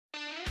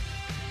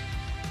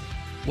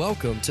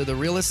Welcome to the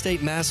Real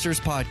Estate Masters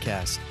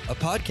Podcast, a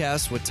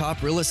podcast with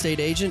top real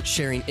estate agents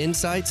sharing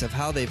insights of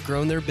how they've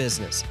grown their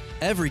business.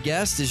 Every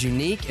guest is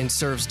unique and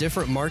serves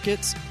different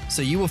markets,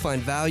 so you will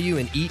find value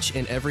in each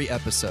and every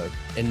episode.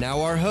 And now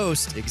our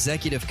host,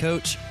 Executive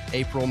Coach,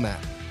 April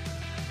Mack.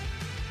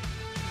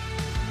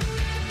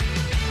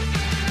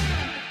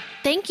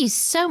 Thank you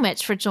so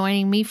much for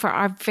joining me for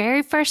our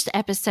very first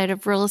episode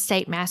of Real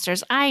Estate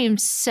Masters. I am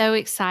so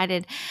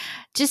excited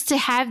just to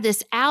have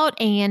this out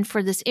and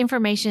for this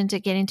information to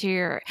get into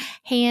your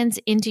hands,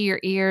 into your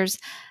ears.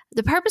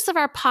 The purpose of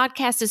our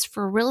podcast is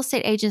for real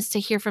estate agents to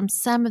hear from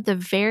some of the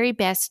very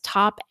best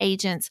top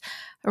agents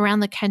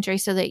around the country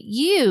so that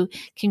you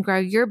can grow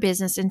your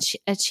business and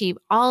achieve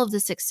all of the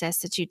success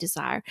that you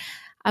desire.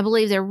 I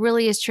believe there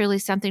really is truly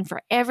something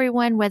for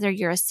everyone, whether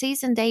you're a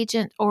seasoned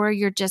agent or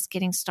you're just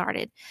getting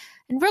started.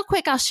 And real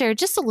quick, I'll share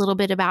just a little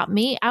bit about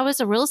me. I was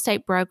a real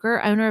estate broker,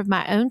 owner of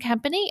my own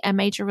company, a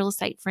major real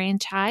estate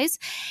franchise.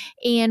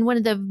 And one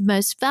of the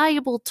most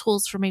valuable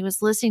tools for me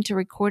was listening to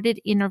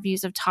recorded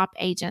interviews of top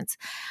agents.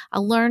 I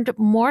learned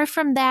more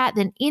from that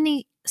than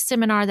any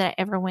seminar that I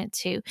ever went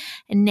to.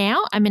 And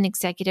now I'm an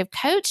executive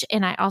coach,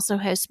 and I also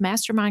host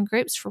mastermind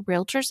groups for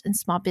realtors and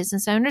small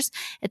business owners.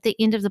 At the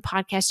end of the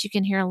podcast, you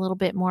can hear a little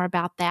bit more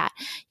about that.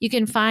 You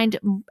can find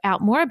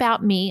out more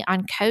about me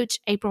on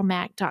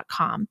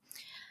CoachAprilMack.com.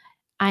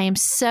 I am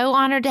so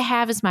honored to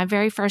have as my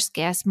very first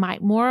guest,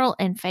 Mike Morrill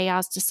and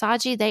Fayaz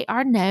Desaji. They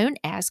are known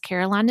as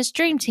Carolina's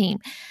Dream Team.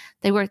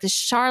 They work the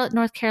Charlotte,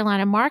 North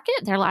Carolina market.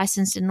 They're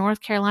licensed in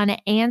North Carolina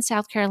and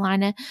South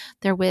Carolina.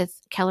 They're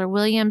with Keller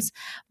Williams.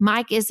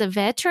 Mike is a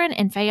veteran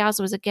and Fayaz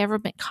was a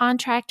government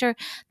contractor.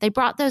 They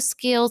brought those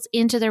skills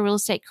into their real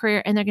estate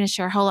career, and they're going to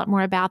share a whole lot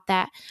more about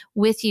that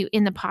with you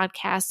in the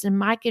podcast. And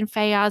Mike and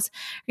Fayaz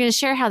are going to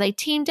share how they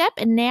teamed up,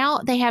 and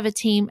now they have a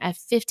team of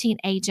 15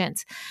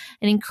 agents.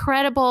 An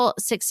incredible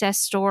success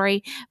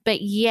story,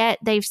 but yet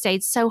they've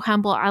stayed so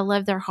humble. I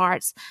love their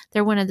hearts.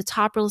 They're one of the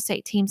top real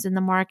estate teams in the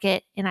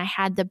market, and I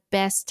had the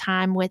best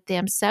time with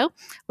them. So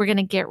we're going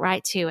to get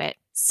right to it.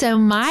 So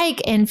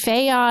Mike and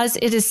Fayaz,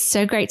 it is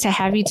so great to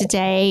have you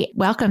today.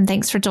 Welcome.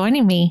 Thanks for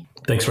joining me.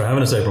 Thanks for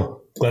having us, April.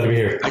 Glad to be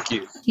here. Thank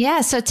you.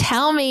 Yeah. So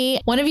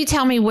one of you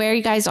tell me where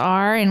you guys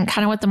are and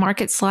kind of what the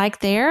market's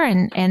like there.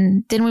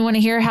 And then we want to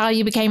hear how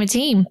you became a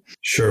team.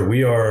 Sure.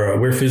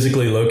 We're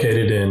physically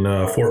located in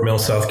Fort Mill,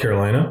 South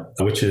Carolina,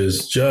 which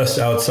is just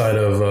outside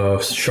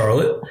of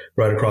Charlotte,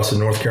 right across the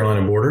North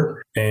Carolina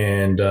border.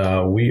 And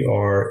we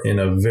are in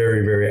a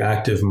very, very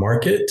active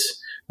market.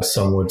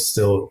 Some would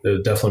still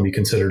definitely be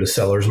considered a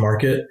seller's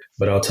market.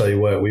 But I'll tell you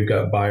what, we've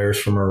got buyers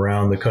from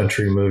around the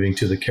country moving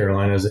to the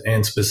Carolinas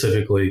and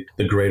specifically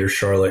the greater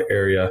Charlotte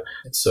area.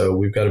 So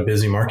we've got a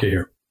busy market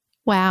here.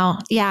 Wow.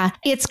 Yeah.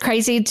 It's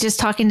crazy just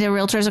talking to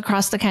realtors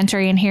across the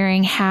country and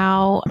hearing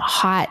how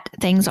hot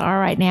things are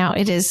right now.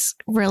 It is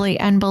really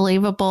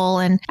unbelievable.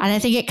 And I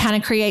think it kind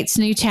of creates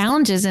new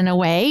challenges in a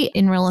way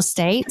in real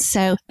estate.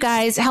 So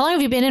guys, how long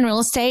have you been in real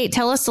estate?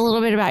 Tell us a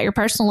little bit about your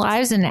personal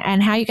lives and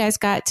how you guys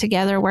got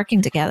together,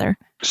 working together.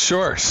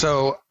 Sure.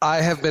 So I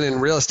have been in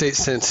real estate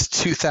since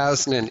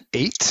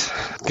 2008.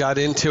 Got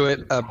into it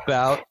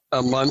about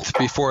a month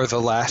before the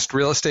last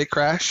real estate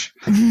crash.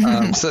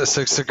 So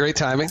it's a great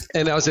timing.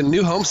 And I was in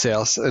new home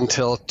sales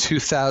until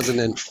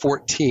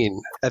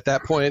 2014. At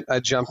that point, I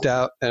jumped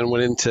out and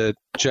went into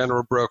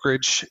general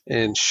brokerage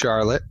in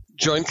Charlotte,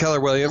 joined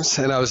Keller Williams,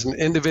 and I was an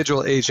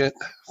individual agent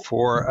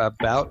for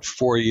about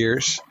 4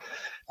 years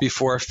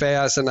before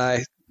Fayaz and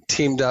I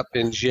teamed up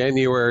in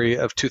January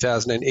of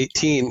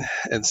 2018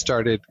 and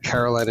started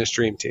Carolina's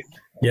Dream Team.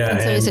 Yeah.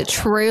 And so is it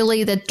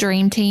truly the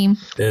dream team?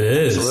 It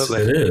is.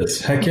 Absolutely. It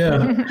is. Heck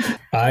yeah.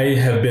 I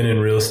have been in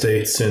real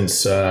estate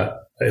since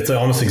it's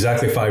almost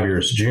exactly 5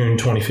 years. June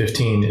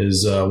 2015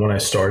 is when I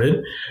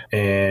started,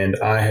 and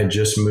I had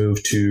just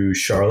moved to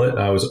Charlotte.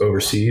 I was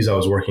overseas. I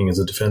was working as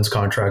a defense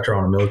contractor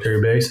on a military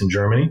base in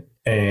Germany.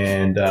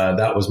 And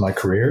that was my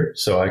career.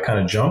 So I kind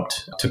of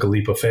jumped, took a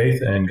leap of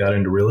faith and got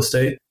into real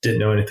estate. Didn't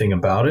know anything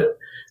about it.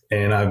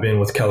 And I've been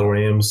with Keller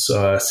Williams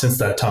since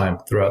that time,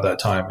 throughout that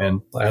time.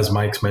 And as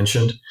Mike's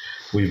mentioned,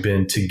 we've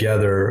been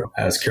together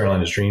as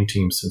Carolina's Dream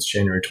Team since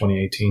January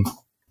 2018.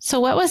 So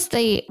what was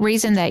the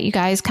reason that you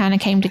guys kind of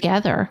came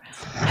together?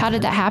 How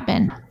did that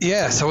happen?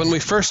 Yeah, so when we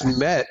first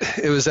met,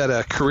 it was at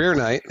a career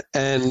night,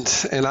 and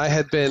I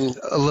had been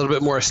a little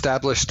bit more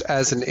established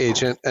as an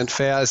agent, and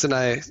Fayaz and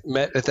I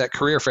met at that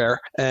career fair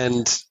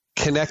and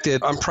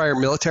connected. I'm prior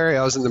military.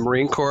 I was in the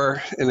Marine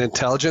Corps in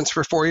intelligence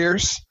for 4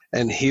 years,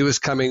 and he was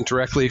coming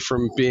directly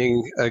from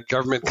being a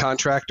government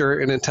contractor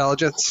in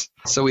intelligence.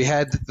 So we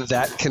had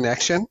that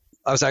connection.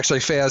 I was actually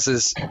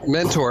Fayaz's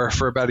mentor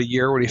for about a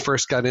year when he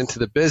first got into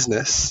the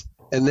business.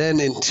 And then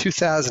in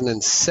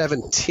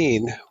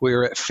 2017, we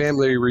were at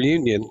Family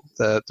Reunion,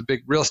 the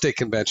big real estate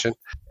convention.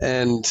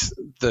 And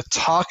the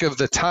talk of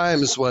the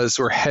times was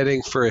we're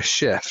heading for a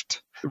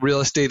shift.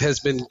 Real estate has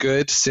been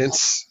good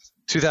since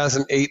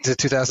 2008 to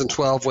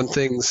 2012 when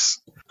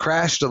things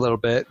crashed a little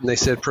bit, and they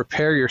said,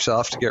 prepare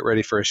yourself to get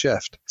ready for a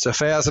shift. So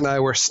Fayaz and I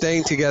were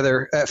staying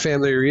together at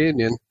Family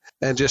Reunion,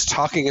 and just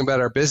talking about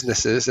our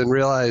businesses, and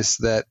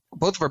realized that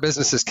both of our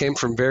businesses came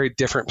from very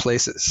different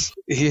places.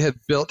 He had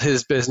built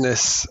his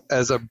business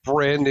as a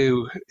brand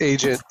new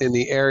agent in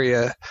the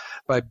area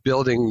by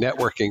building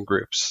networking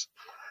groups,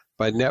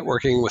 by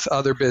networking with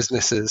other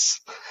businesses,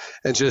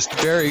 and just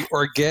very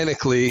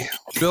organically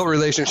built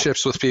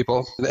relationships with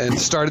people and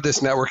started this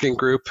networking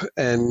group,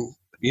 and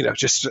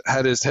just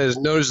had his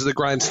nose to the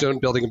grindstone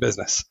building a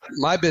business.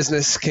 My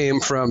business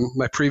came from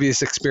my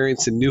previous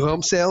experience in new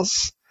home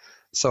sales.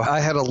 So I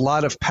had a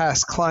lot of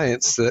past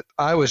clients that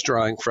I was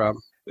drawing from.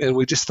 And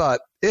we just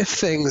thought, if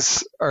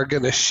things are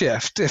going to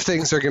shift, if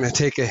things are going to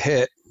take a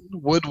hit,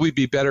 would we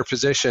be better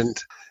positioned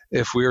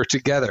if we were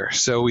together?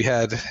 So we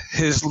had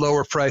his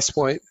lower price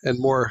point and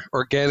more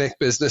organic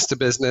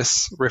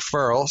business-to-business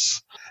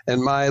referrals,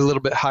 and my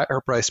little bit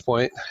higher price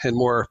point and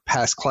more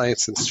past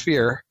clients and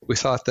sphere. We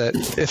thought that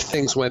if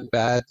things went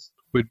bad,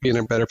 we'd be in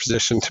a better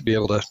position to be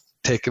able to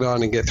take it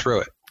on and get through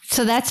it.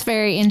 So that's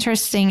very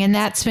interesting. And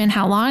that's been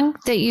how long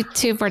that you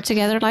two have worked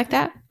together like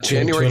that?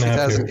 January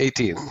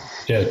 2018.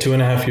 Yeah,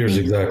 2.5 years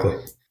exactly.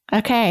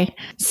 Okay.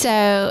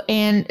 So,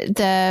 and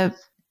the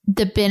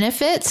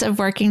benefits of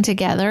working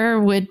together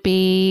would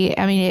be,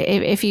 I mean,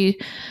 if you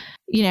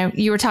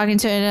were talking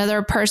to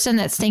another person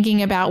that's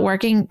thinking about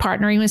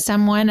partnering with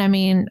someone, I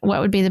mean,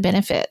 what would be the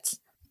benefits?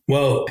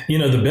 Well,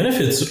 the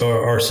benefits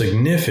are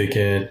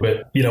significant,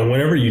 but,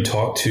 whenever you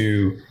talk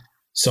to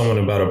someone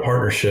about a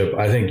partnership,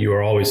 I think you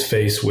are always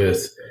faced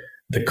with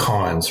the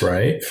cons,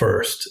 right?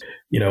 First,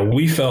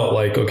 we felt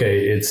like,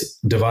 okay, it's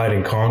divide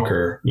and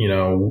conquer.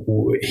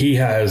 He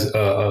has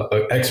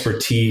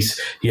expertise.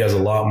 He has a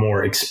lot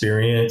more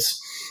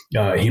experience.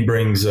 He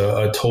brings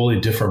a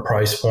totally different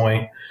price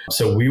point.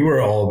 So we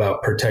were all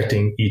about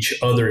protecting each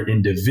other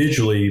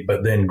individually,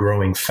 but then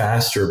growing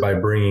faster by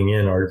bringing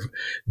in our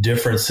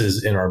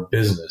differences in our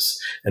business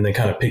and then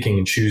kind of picking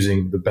and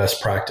choosing the best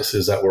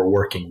practices that were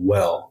working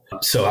well.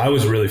 So I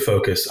was really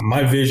focused.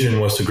 My vision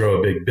was to grow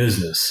a big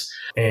business,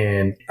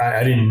 and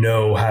I didn't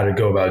know how to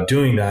go about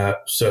doing that.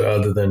 So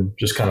other than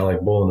just kind of like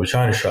bull in the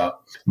china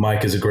shop,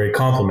 Mike is a great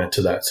complement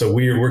to that. So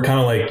we're kind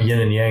of like yin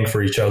and yang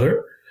for each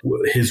other.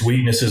 His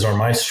weaknesses are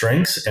my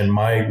strengths and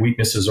my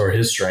weaknesses are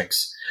his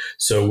strengths.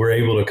 So we're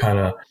able to kind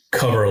of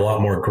cover a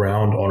lot more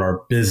ground on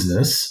our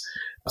business.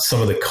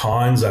 Some of the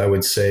cons I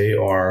would say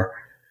are,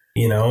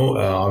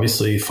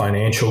 obviously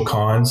financial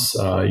cons.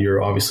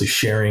 You're obviously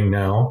sharing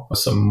now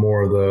some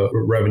more of the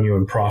revenue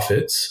and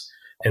profits.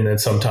 And then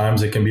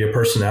sometimes it can be a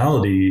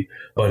personality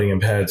butting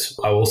of heads.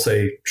 I will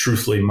say,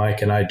 truthfully,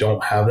 Mike and I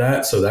don't have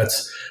that. So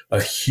that's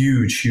a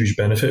huge, huge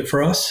benefit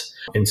for us.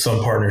 In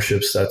some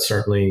partnerships, that's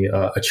certainly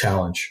a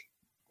challenge.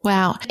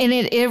 Wow. And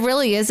it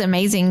really is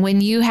amazing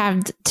when you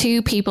have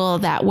two people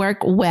that work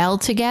well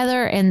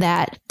together and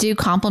that do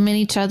complement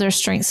each other's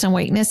strengths and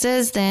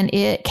weaknesses, then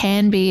it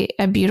can be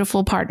a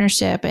beautiful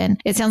partnership.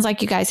 And it sounds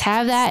like you guys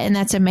have that, and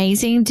that's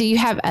amazing. Do you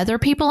have other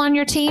people on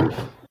your team?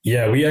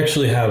 Yeah, we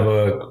actually have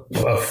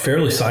a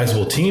fairly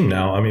sizable team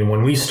now. I mean,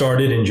 when we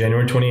started in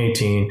January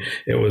 2018,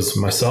 it was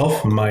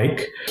myself,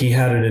 Mike. He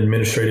had an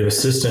administrative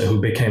assistant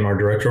who became our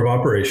director of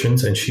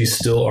operations, and she's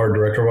still our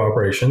director of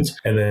operations.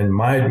 And then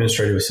my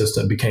administrative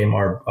assistant became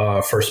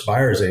our first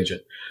buyer's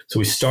agent. So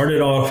we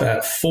started off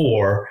at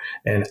 4,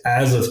 and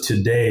as of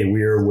today,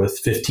 we're with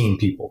 15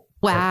 people.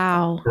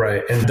 Wow.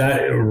 Right. And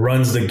that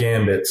runs the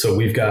gambit. So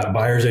we've got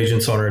buyer's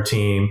agents on our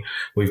team.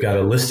 We've got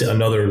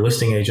another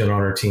listing agent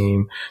on our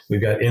team.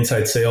 We've got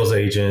inside sales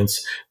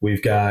agents.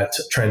 We've got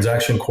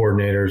transaction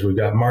coordinators. We've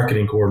got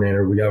marketing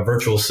coordinator. We got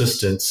virtual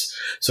assistants.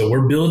 So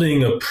we're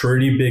building a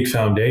pretty big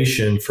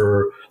foundation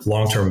for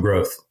long-term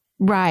growth.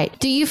 Right.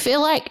 Do you feel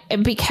like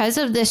because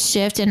of this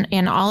shift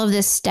and all of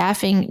this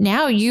staffing,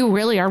 now you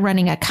really are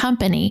running a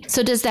company?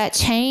 So does that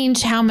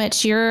change how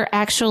much you're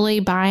actually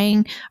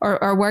buying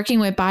or working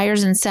with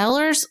buyers and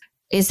sellers?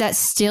 Is that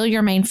still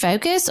your main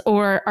focus,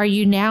 or are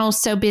you now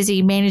so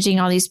busy managing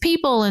all these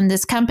people in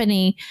this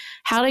company?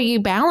 How do you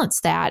balance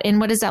that, and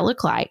what does that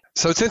look like?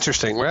 So it's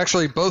interesting. We're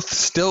actually both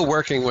still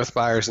working with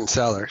buyers and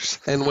sellers.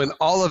 And when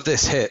all of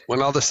this hit,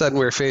 when all of a sudden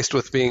we were faced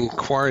with being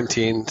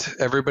quarantined,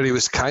 everybody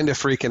was kind of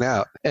freaking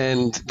out.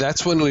 And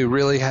that's when we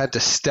really had to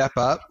step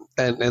up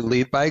and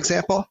lead by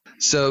example.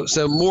 So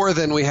more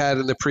than we had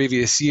in the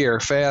previous year,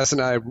 Fayaz and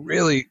I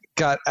really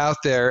got out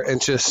there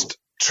and just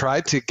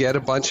tried to get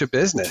a bunch of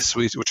business.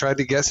 We tried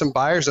to get some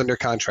buyers under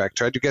contract,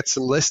 tried to get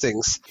some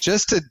listings,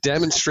 just to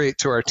demonstrate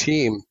to our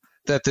team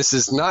that this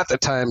is not the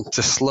time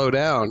to slow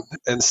down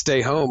and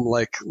stay home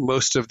like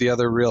most of the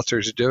other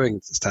realtors are doing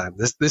at this time.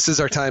 This is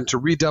our time to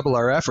redouble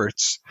our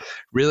efforts,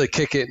 really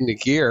kick it into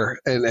gear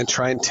and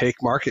try and take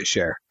market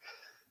share.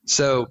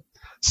 So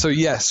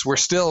yes, we're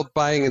still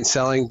buying and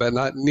selling, but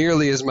not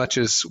nearly as much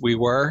as we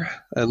were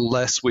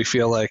unless we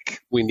feel like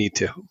we need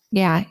to.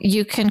 Yeah.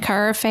 You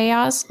concur,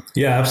 Fayaz?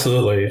 Yeah,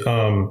 absolutely.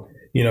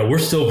 We're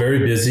still very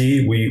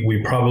busy.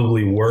 We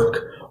probably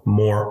work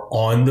more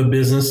on the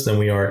business than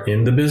we are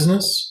in the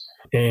business.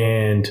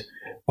 And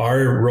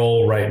our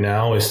role right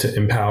now is to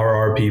empower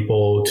our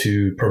people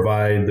to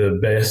provide the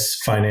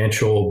best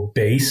financial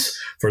base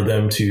for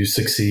them to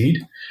succeed.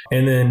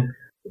 And then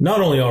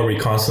not only are we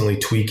constantly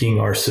tweaking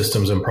our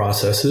systems and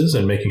processes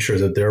and making sure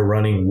that they're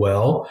running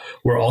well,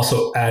 we're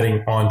also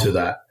adding on to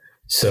that.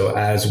 So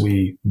as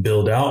we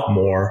build out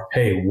more,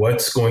 hey,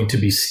 what's going to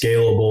be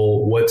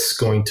scalable? What's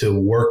going to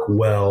work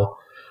well?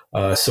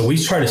 So we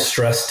try to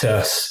stress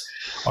test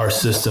our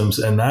systems.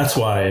 And that's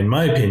why, in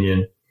my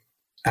opinion,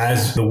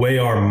 as the way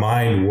our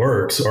mind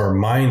works, our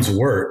minds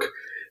work,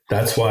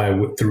 that's why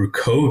through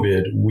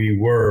COVID, we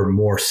were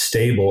more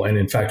stable. And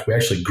in fact, we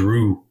actually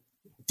grew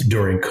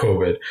during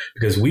COVID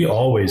because we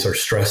always are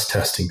stress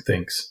testing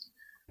things.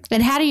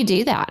 And how do you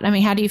do that? I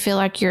mean, how do you feel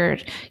like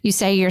you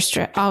say you're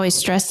always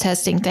stress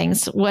testing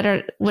things? What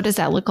does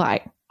that look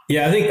like?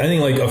 Yeah, I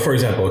think like, for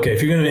example, okay,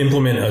 if you're going to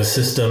implement a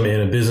system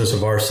in a business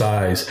of our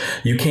size,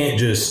 you can't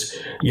just,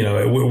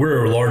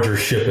 we're a larger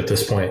ship at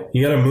this point.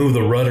 You got to move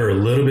the rudder a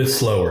little bit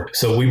slower.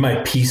 So we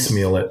might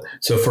piecemeal it.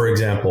 So for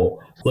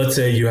example, let's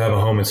say you have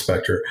a home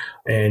inspector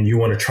and you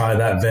want to try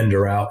that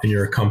vendor out in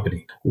your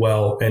company.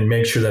 Well, and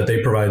make sure that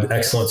they provide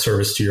excellent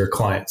service to your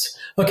clients.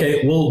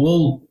 Okay,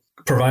 we'll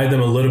provide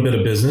them a little bit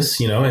of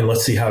business, and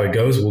let's see how it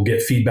goes. We'll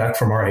get feedback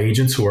from our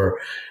agents who are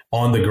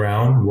on the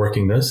ground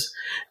working this.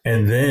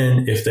 And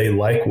then if they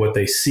like what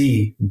they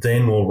see,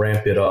 then we'll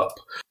ramp it up.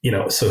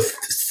 So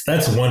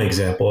that's one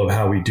example of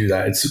how we do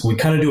that. We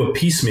kind of do a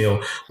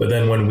piecemeal, but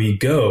then when we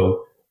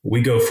go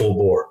full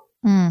bore.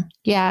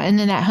 Yeah. And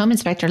then that home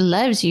inspector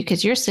loves you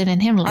because you're sending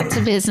him lots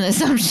of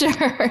business, I'm sure.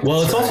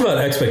 Well, it's also about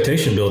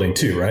expectation building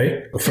too,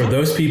 right? For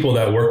those people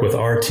that work with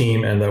our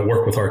team and that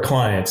work with our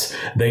clients,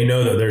 they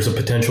know that there's a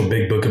potential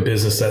big book of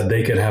business that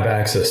they could have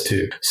access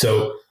to.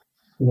 So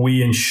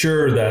we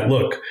ensure that,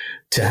 look,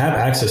 to have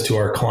access to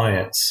our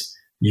clients,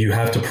 you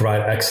have to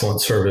provide excellent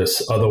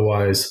service.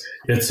 Otherwise,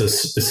 it's a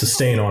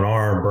stain on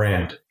our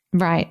brand.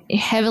 Right.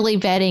 Heavily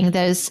vetting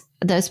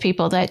those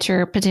people that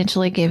you're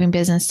potentially giving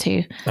business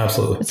to.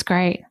 Absolutely. That's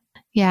great.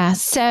 Yeah.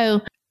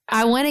 So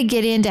I want to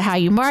get into how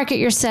you market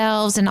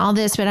yourselves and all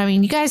this, but I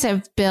mean, you guys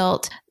have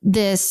built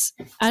this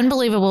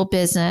unbelievable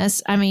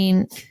business. I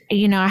mean,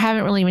 I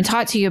haven't really even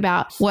talked to you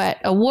about what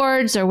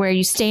awards or where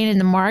you stand in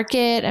the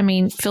market. I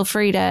mean, feel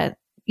free to,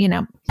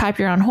 pipe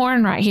your own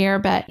horn right here,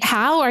 but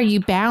how are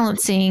you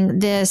balancing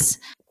this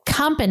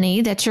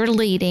company that you're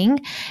leading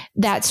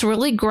that's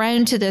really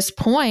grown to this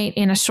point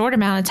in a short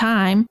amount of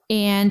time,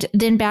 and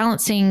then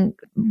balancing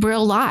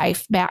real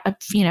life,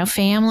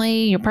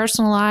 family, your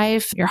personal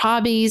life, your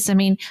hobbies? I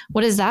mean,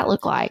 what does that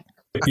look like?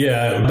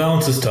 Yeah,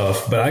 balance is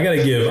tough, but I got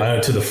to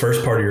give to the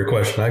first part of your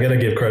question, I got to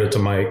give credit to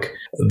Mike.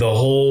 The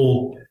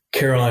whole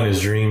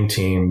Carolina's Dream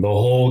Team, the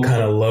whole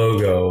kind of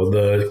logo,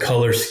 the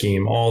color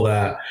scheme, all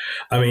that.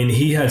 I mean,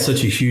 he had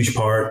such a huge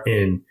part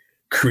in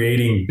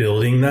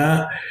building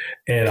that.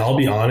 And I'll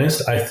be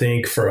honest, I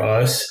think for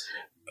us,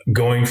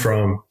 going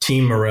from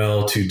Team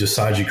Morel to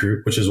Desaji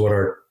Group, which is what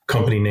our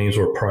company names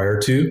were prior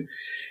to,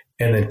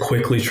 and then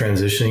quickly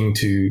transitioning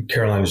to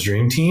Carolina's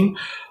Dream Team,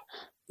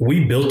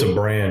 we built a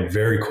brand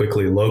very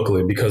quickly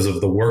locally because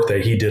of the work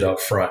that he did up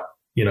front.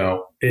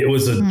 It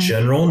was a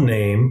general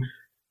name,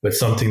 but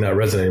something that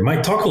resonated.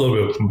 Mike, talk a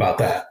little bit about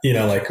that,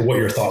 like what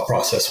your thought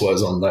process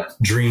was on the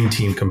Dream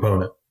Team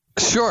component.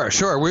 Sure.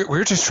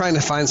 We're just trying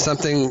to find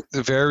something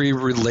very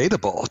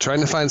relatable, trying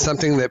to find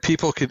something that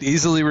people could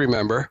easily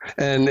remember.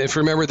 And if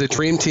you remember, the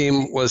Dream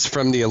Team was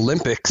from the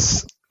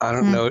Olympics. I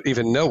don't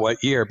even know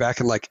what year, back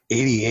in like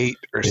 88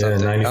 or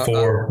something.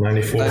 94,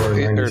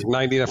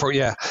 94.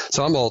 Yeah.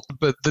 So I'm old.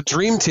 But the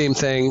Dream Team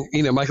thing,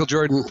 Michael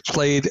Jordan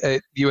played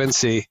at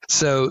UNC.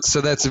 So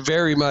that's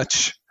very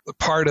much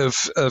part of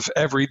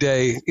every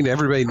day.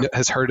 Everybody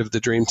has heard of the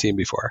Dream Team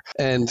before,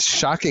 and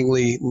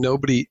shockingly,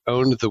 nobody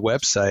owned the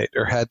website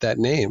or had that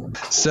name.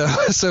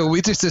 So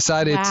we just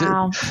decided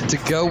to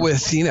go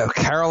with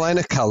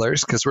Carolina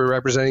colors, because we're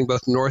representing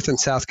both North and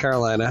South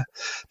Carolina.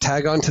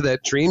 Tag onto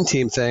that Dream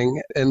Team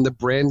thing, and the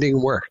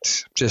branding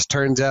worked. Just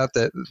turns out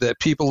that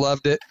people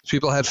loved it,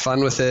 people had fun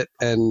with it,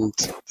 and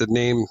the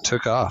name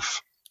took off.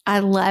 I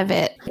love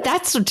it.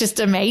 That's just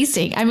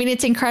amazing. I mean,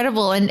 it's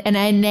incredible. And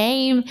a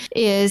name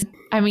is,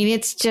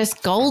 it's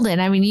just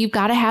golden. You've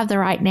got to have the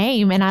right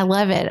name, and I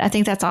love it. I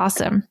think that's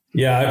awesome.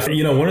 Yeah.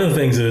 One of the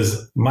things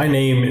is my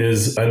name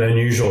is an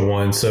unusual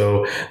one.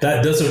 So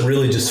that doesn't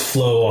really just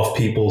flow off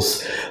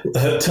people's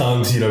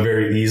tongues,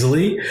 very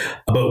easily.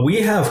 But we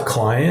have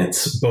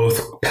clients,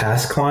 both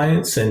past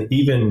clients and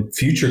even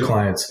future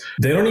clients.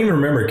 They don't even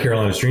remember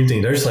Carolina's Dream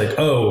Team. They're just like,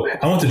 oh,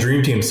 I want the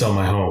Dream Team to sell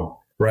my home.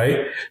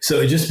 Right. So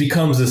it just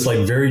becomes this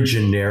like very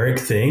generic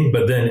thing,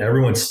 but then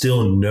everyone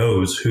still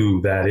knows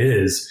who that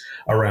is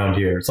around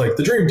here. It's like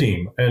the Dream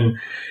Team. And,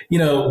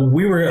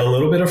 we were a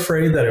little bit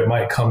afraid that it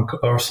might come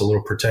across a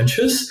little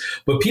pretentious,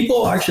 but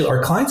people actually,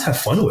 our clients have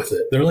fun with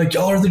it. They're like,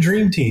 y'all are the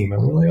Dream Team.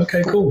 And we're like,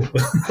 okay, cool.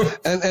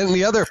 And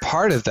the other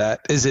part of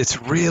that is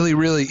it's really,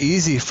 really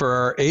easy for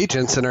our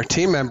agents and our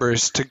team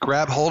members to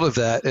grab hold of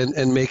that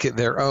and make it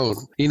their own.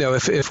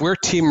 If we're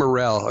Team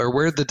Morel or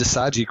we're the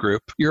Desaji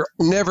Group, you're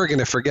never going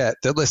to forget.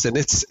 that, listen,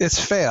 it's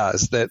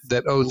Fayaz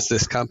that owns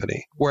this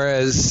company.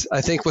 Whereas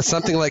I think with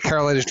something like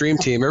Carolina's Dream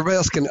Team, everybody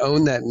else can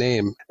own that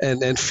name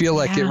and feel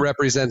like it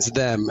represents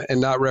them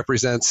and not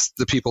represents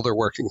the people they're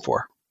working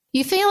for.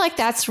 You feel like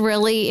that's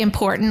really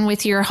important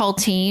with your whole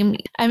team?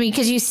 I mean,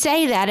 because you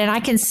say that and I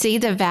can see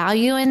the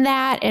value in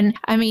that. And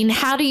I mean,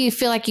 how do you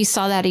feel like you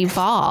saw that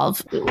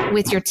evolve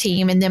with your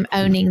team and them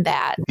owning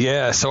that?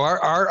 Yeah, so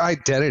our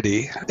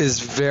identity is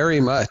very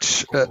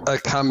much a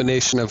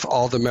combination of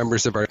all the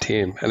members of our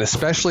team. And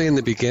especially in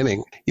the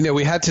beginning,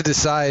 we had to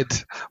decide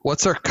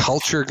what's our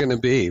culture going to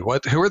be?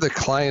 Who are the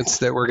clients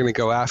that we're going to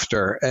go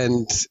after?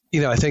 And,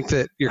 I think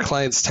that your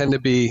clients tend to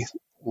be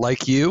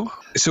like you.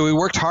 So we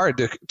worked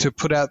hard to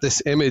put out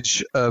this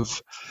image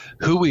of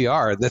who we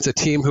are. That's a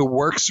team who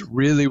works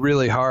really,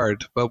 really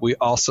hard, but we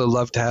also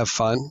love to have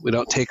fun. We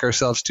don't take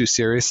ourselves too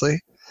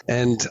seriously.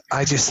 And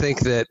I just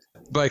think that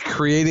by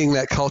creating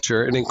that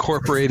culture and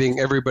incorporating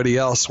everybody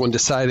else when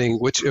deciding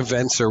which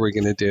events are we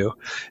going to do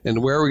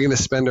and where are we going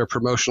to spend our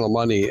promotional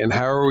money and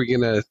how are we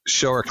going to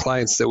show our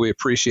clients that we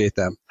appreciate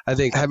them, I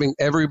think having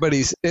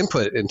everybody's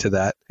input into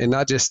that and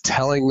not just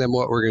telling them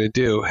what we're going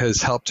to do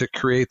has helped to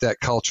create that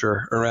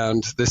culture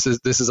around this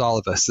is all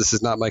of us. This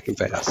is not Mike and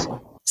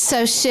Fayaz.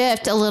 So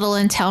shift a little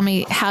and tell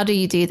me, how do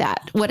you do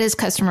that? What does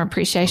customer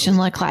appreciation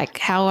look like?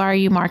 How are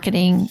you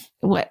marketing?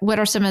 What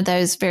are some of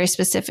those very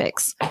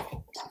specifics?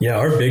 Yeah,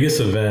 our biggest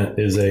event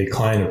is a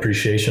client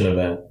appreciation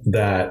event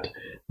that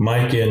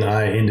Mike and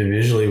I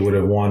individually would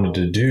have wanted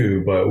to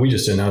do, but we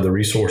just didn't have the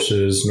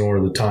resources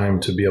nor the time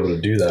to be able to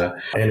do that.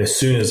 And as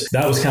soon as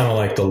that was kind of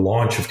like the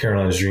launch of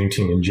Carolina's Dream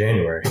Team in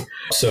January.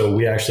 So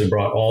we actually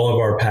brought all of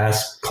our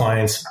past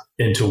clients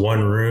into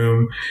one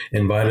room,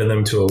 invited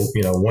them to a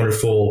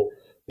wonderful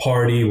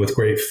party with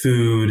great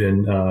food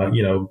and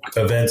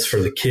events for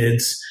the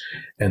kids.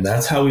 And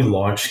that's how we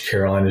launched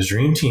Carolina's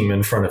Dream Team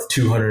in front of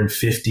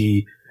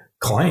 250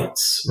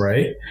 clients,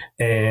 right?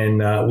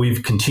 And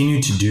we've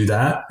continued to do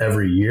that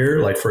every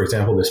year. Like, for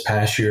example, this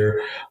past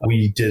year,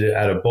 we did it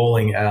at a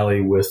bowling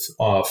alley with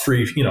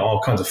free,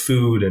 all kinds of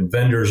food and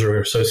vendors are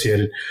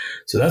associated.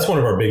 So that's one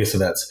of our biggest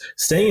events.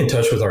 Staying in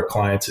touch with our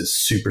clients is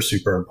super,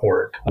 super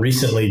important.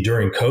 Recently,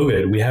 during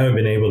COVID, we haven't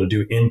been able to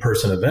do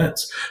in-person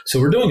events. So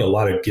we're doing a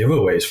lot of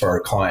giveaways for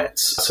our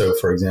clients. So,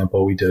 for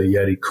example, we did a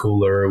Yeti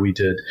cooler. We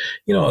did,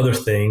 other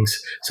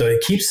things. So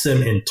it keeps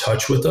them in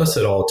touch with us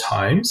at all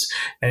times.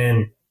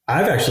 And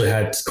I've actually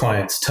had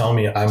clients tell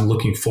me, I'm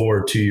looking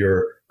forward to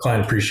your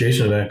client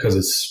appreciation event because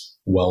it's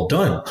well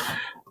done.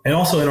 And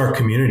also in our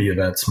community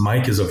events,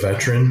 Mike is a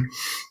veteran.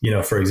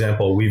 For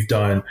example, we've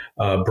done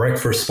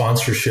breakfast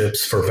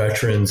sponsorships for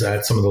veterans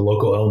at some of the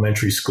local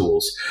elementary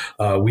schools.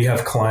 We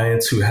have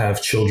clients who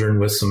have children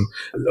with some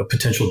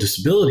potential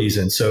disabilities,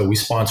 and so we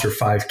sponsor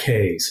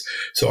 5Ks.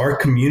 So our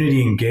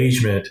community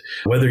engagement,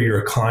 whether you're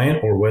a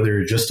client or whether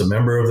you're just a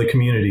member of the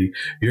community,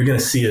 you're going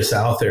to see us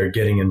out there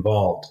getting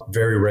involved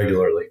very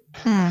regularly.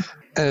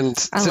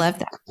 And I love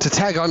that. To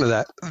tag onto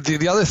that,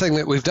 the other thing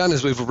that we've done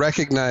is we've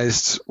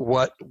recognized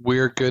what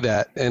we're good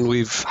at, and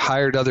we've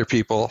hired other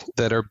people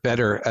that are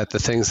better at the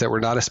things that we're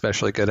not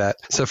especially good at.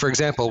 So, for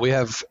example, we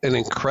have an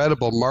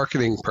incredible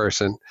marketing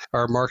person,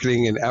 our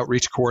marketing and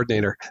outreach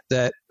coordinator,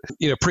 that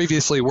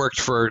previously worked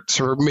for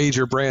sort of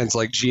major brands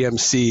like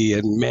GMC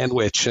and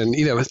Manwich, and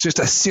it's just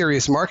a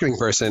serious marketing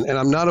person. And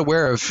I'm not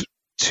aware of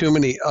too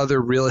many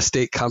other real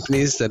estate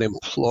companies that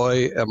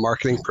employ a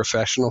marketing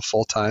professional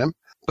full time.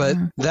 But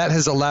that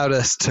has allowed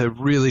us to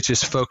really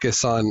just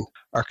focus on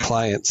our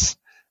clients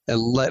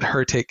and let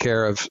her take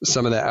care of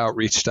some of the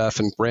outreach stuff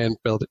and brand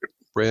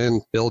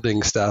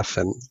building stuff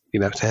and,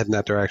 to head in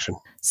that direction.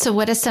 So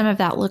what does some of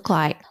that look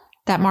like,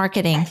 that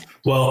marketing?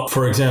 Well,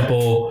 for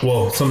example,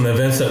 some of the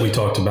events that we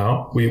talked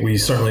about, we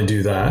certainly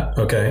do that.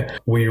 Okay.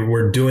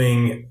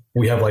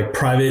 We have like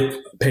private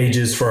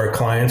pages for our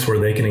clients where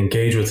they can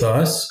engage with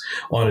us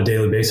on a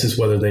daily basis,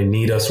 whether they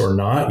need us or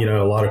not.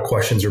 A lot of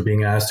questions are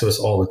being asked to us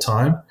all the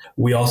time.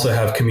 We also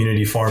have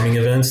community farming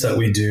events that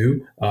we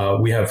do.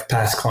 We have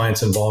past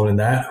clients involved in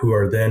that who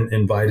are then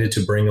invited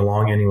to bring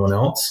along anyone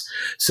else.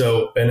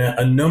 So, and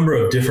a number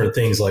of different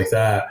things like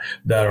that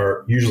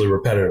are usually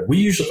repetitive.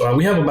 We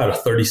have about a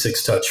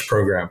 36 touch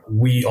program.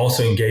 We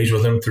also engage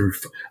with them through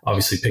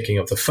obviously picking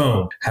up the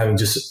phone, having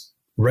just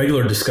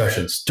regular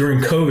discussions. During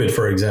COVID,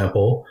 for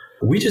example,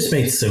 we just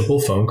made simple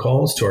phone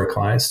calls to our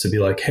clients to be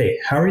like, hey,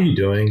 how are you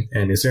doing?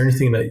 And is there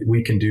anything that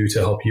we can do to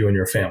help you and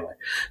your family?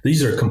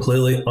 These are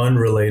completely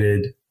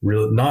unrelated,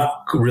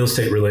 not real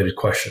estate related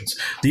questions.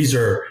 These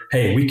are,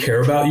 hey, we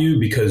care about you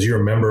because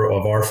you're a member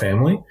of our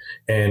family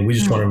and we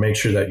just want to make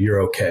sure that you're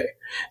okay.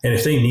 And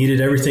if they needed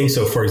everything,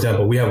 so for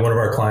example, we have one of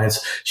our clients,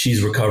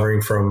 she's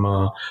recovering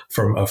from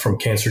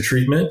cancer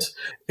treatment.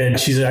 And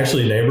she's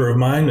actually a neighbor of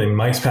mine and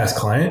Mike's past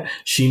client.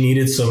 She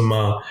needed some,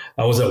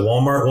 I was at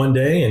Walmart one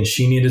day and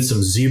she needed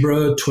some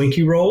Zebra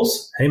Twinkie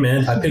rolls. Hey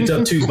man, I picked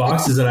up 2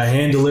 boxes and I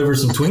hand delivered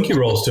some Twinkie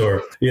rolls to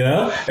her,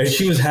 and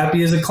she was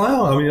happy as a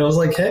clown. I mean, I was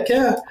like, heck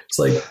yeah. It's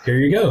like, here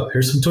you go.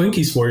 Here's some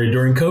Twinkies for you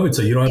during COVID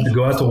so you don't have to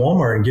go out to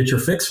Walmart and get your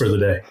fix for the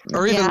day.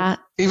 Or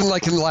even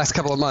like in the last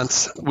couple of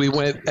months, we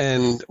went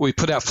and we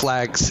put out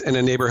flags in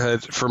a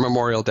neighborhood for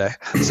Memorial Day.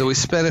 So we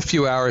spent a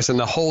few hours and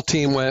the whole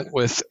team went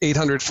with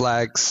 800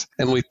 flags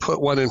and we put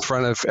one in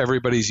front of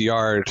everybody's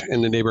yard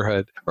in the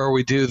neighborhood. Or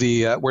we do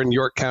we're in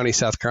York County,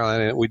 South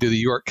Carolina, and we do the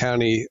York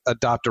County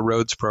Adopt a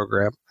Roads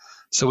program.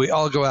 So we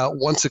all go out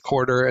once a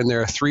quarter and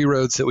there are 3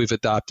 roads that we've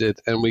adopted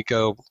and we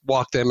go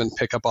walk them and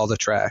pick up all the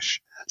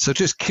trash. So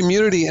just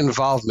community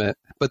involvement,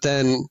 but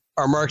then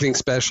our marketing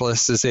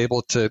specialist is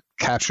able to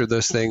capture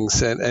those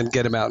things and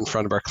get them out in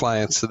front of our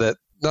clients so that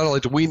not only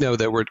do we know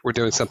that we're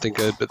doing something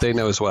good, but they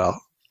know as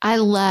well. I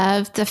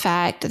love the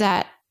fact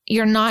that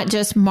you're not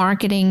just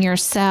marketing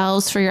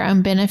yourselves for your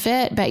own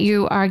benefit, but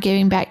you are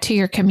giving back to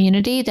your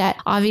community that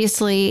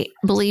obviously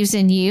believes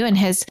in you and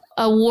has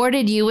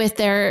awarded you with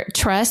their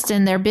trust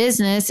in their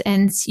business.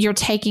 And you're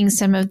taking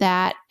some of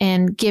that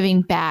and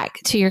giving back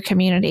to your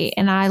community.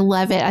 And I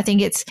love it. I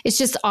think it's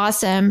just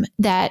awesome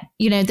that,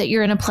 that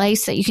you're in a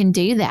place that you can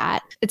do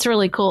that. It's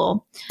really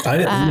cool.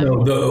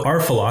 Our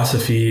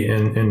philosophy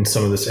in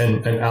some of this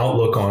and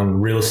outlook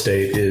on real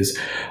estate is,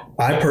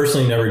 I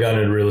personally never got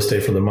into real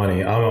estate for the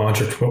money. I'm an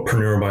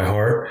entrepreneur by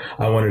heart.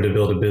 I wanted to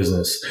build a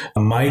business.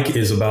 Mike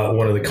is about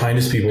one of the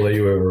kindest people that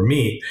you ever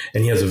meet,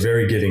 and he has a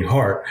very giving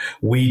heart.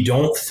 We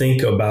don't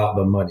think about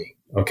the money,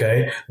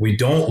 okay? We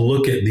don't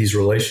look at these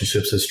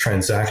relationships as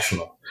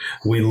transactional.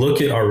 We look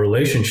at our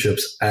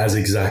relationships as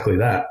exactly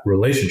that,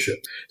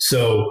 relationship.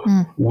 So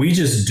we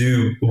just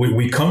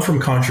we come from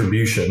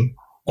contribution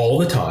all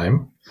the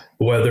time,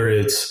 whether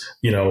it's,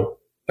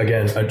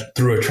 again,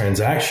 through a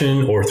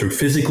transaction or through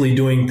physically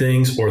doing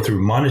things or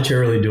through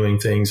monetarily doing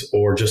things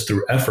or just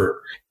through effort.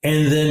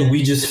 And then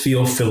we just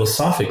feel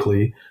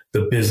philosophically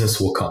the business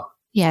will come.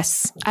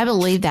 Yes, I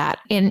believe that.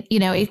 And,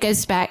 it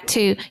goes back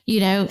to,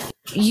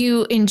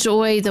 you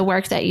enjoy the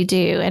work that you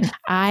do. And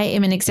I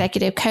am an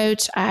executive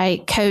coach.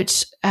 I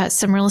coach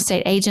some real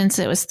estate agents.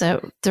 It was the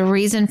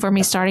reason for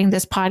me starting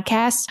this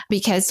podcast,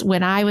 because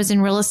when I was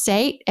in real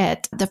estate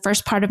at the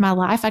first part of my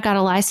life, I got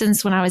a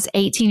license when I was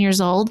 18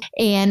 years old,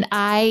 and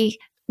I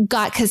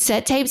got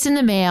cassette tapes in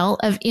the mail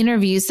of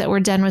interviews that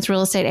were done with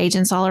real estate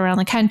agents all around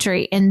the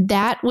country. And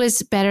that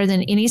was better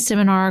than any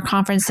seminar or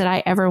conference that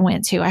I ever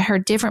went to. I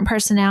heard different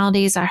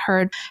personalities. I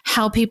heard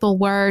how people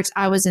worked.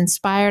 I was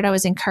inspired. I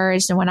was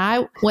encouraged. And when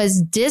I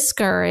was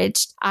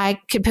discouraged, I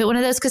could put one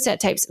of those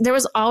cassette tapes. There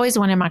was always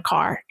one in my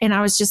car. And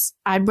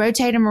I'd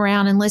rotate them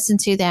around and listen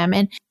to them.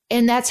 And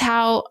that's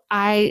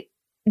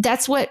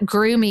that's what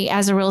grew me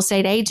as a real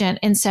estate agent.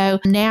 And so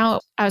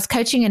now I was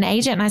coaching an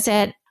agent and I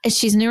said,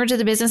 she's newer to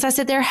the business. I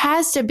said, there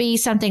has to be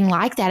something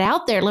like that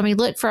out there. Let me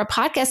look for a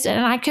podcast.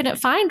 And I couldn't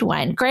find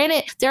one.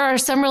 Granted, there are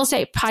some real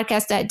estate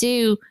podcasts that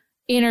do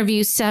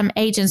interview some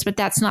agents, but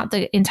that's not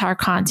the entire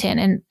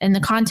content. And the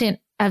content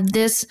of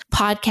this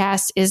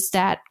podcast is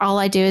that all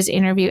I do is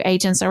interview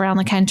agents around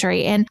the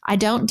country. And I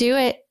don't do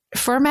it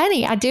for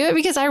money. I do it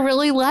because I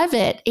really love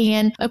it.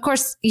 And of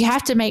course, you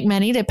have to make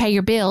money to pay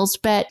your bills,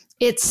 but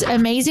it's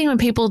amazing when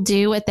people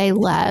do what they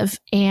love.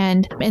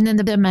 And then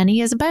the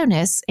money is a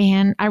bonus.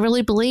 And I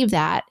really believe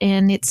that.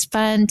 And it's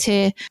fun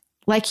to,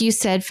 like you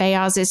said,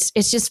 Fayaz,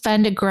 it's just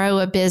fun to grow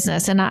a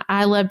business. And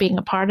I love being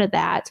a part of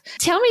that.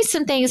 Tell me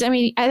some things. I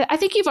mean, I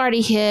think you've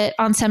already hit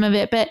on some of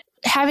it, but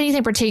have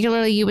anything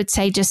particularly you would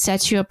say just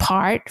sets you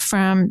apart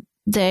from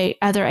the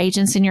other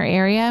agents in your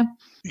area?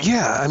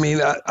 Yeah, I mean,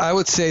 I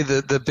would say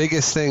that the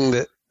biggest thing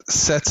that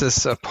sets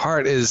us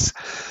apart is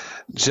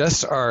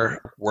just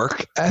our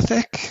work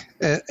ethic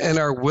and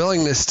our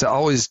willingness to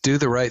always do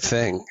the right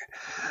thing.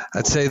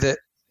 I'd say that,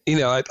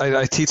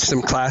 I teach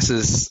some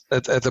classes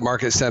at the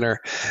Market Center,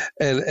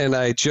 and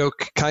I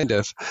joke kind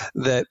of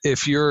that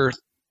if you're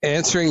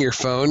answering your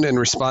phone and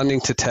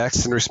responding to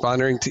texts and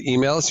responding to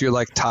emails, you're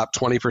like top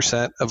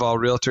 20% of all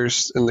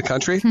realtors in the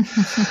country.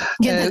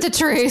 Yeah, that's the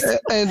truth.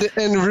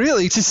 And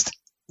really just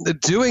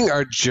doing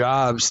our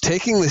jobs,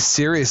 taking this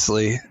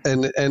seriously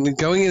and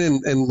going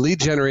in and lead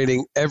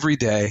generating every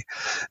day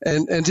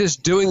and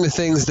just doing the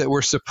things that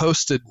we're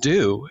supposed to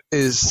do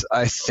is,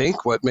 I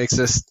think, what makes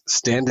us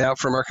stand out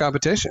from our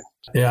competition.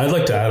 Yeah, I'd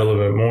like to add a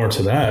little bit more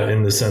to that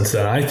in the sense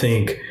that I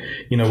think,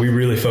 we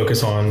really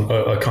focus on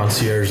a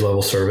concierge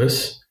level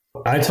service.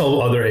 I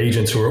tell other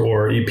agents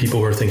or people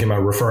who are thinking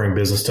about referring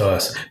business to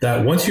us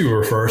that once you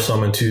refer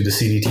someone to the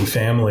CDT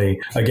family,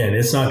 again,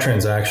 it's not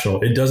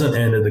transactional. It doesn't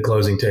end at the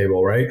closing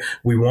table, right?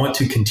 We want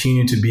to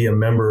continue to be a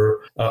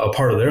member, a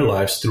part of their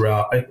lives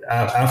throughout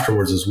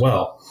afterwards as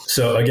well.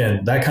 So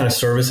again, that kind of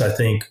service, I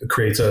think,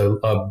 creates a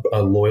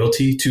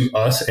loyalty to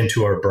us and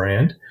to our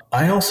brand.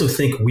 I also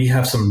think we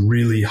have some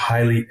really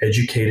highly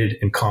educated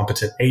and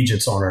competent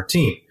agents on our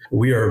team.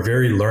 We are a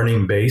very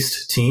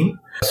learning-based team.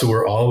 So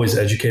we're always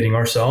educating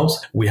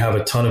ourselves. We have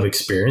a ton of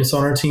experience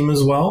on our team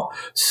as well.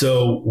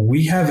 So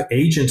we have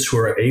agents who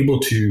are able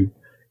to,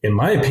 in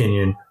my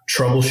opinion,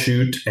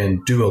 troubleshoot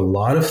and do a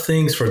lot of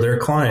things for their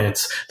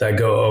clients that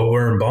go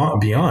over and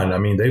beyond. I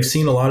mean, they've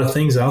seen a lot of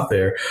things out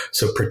there.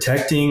 So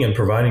protecting and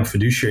providing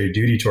fiduciary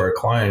duty to our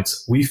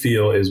clients, we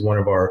feel, is one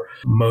of our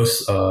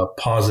most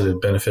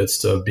positive benefits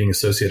to being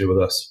associated with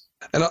us.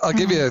 And I'll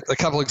give you a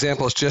couple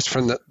examples just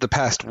from the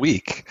past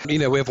week. We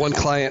have one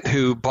client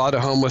who bought a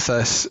home with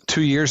us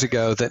 2 years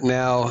ago that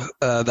now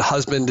the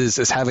husband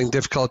is having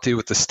difficulty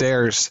with the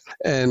stairs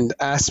and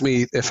asked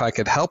me if I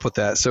could help with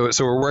that. So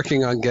we're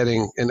working on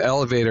getting an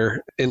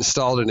elevator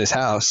installed in his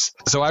house.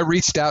 So I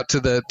reached out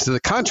to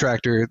the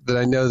contractor that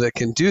I know that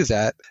can do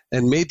that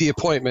and made the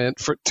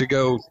appointment to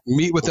go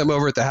meet with them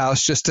over at the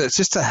house just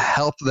to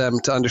help them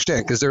to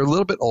understand, because they're a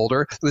little bit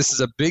older. This is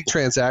a big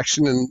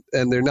transaction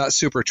and they're not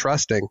super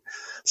trusting.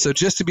 So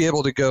just to be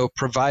able to go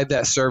provide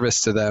that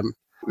service to them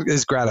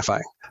is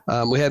gratifying.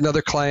 We had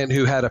another client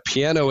who had a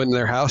piano in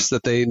their house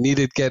that they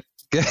needed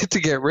to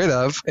get rid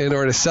of in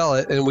order to sell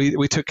it, and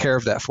we took care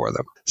of that for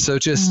them. So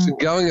just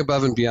going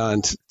above and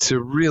beyond to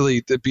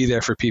really be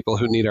there for people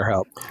who need our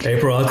help.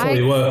 April, I'll tell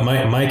you what,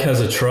 Mike has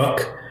a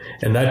truck.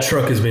 And that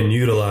truck has been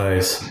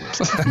utilized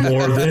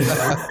more than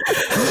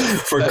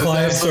for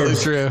clients.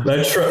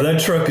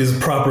 That truck is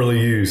properly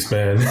used,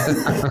 man.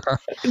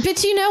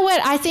 But you know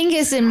what I think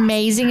is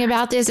amazing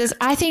about this is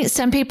I think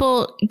some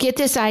people get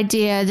this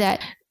idea that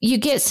you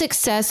get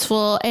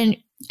successful and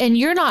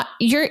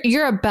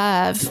you're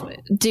above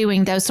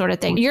doing those sort of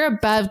things. You're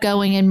above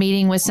going and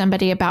meeting with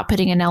somebody about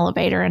putting an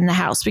elevator in the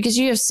house because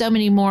you have so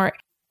many more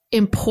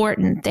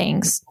important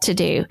things to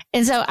do.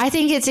 And so I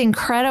think it's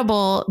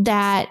incredible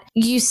that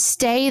you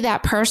stay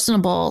that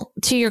personable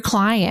to your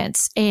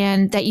clients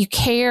and that you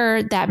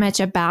care that much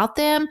about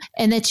them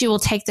and that you will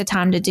take the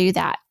time to do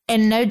that.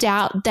 And no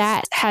doubt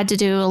that had to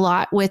do a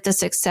lot with the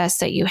success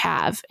that you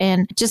have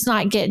and just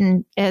not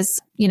getting, as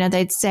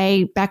they'd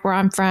say back where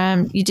I'm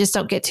from, you just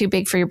don't get too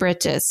big for your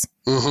britches.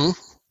 Mm-hmm.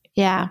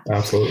 Yeah,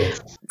 absolutely.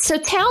 So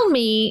tell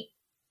me,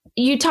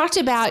 you talked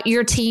about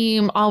your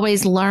team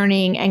always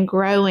learning and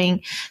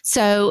growing.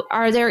 So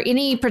are there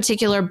any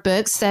particular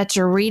books that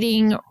you're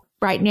reading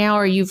right now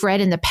or you've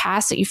read in the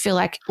past that you feel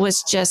like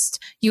was just,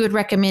 you would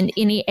recommend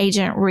any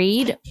agent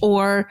read,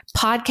 or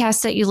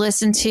podcasts that you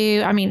listen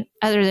to? I mean,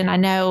 other than I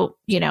know,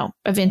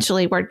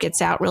 eventually word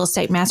gets out, Real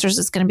Estate Masters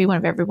is going to be one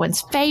of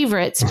everyone's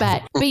favorites.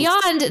 But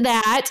beyond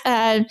that,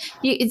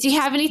 do you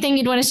have anything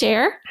you'd want to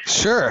share?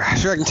 Sure. I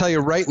can tell you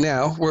right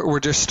now, we're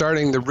just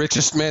starting The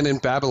Richest Man in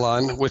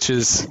Babylon, which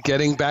is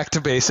getting back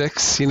to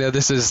basics.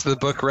 This is the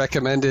book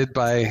recommended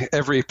by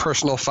every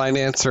personal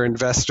finance or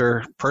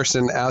investor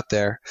person out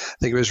there. I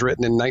think it was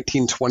written in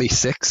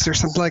 1926 or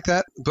something like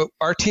that. But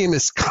our team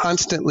is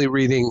constantly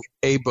reading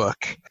a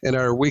book. In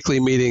our weekly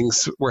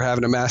meetings, we're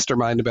having a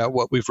mastermind about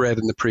what we've read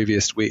in the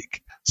previous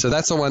week. So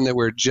that's the one that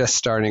we're just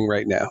starting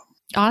right now.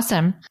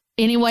 Awesome.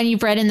 Anyone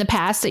you've read in the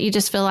past that you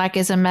just feel like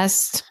is a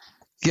must?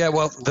 Yeah,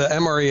 well, the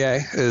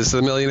MREA is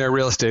the Millionaire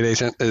Real Estate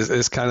Agent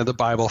is kind of the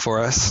Bible for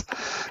us.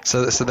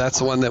 So that's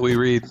the one that we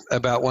read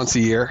about once a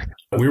year.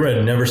 We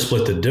read Never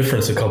Split the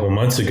Difference a couple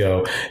months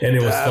ago, and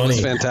it was funny. It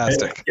was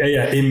fantastic.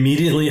 Yeah.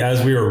 Immediately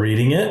as we were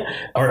reading it,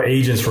 our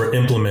agents were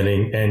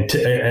implementing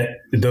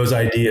those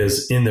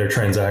ideas in their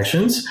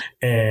transactions,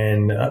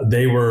 and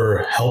they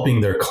were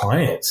helping their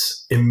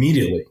clients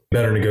immediately.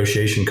 Better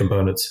negotiation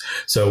components.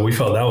 So we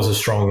felt that was a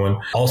strong one.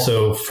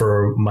 Also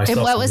for myself.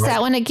 And what was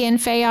that one again,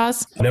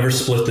 Fayaz? Never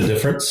Split the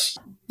Difference.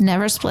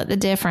 Never Split the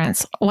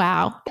Difference.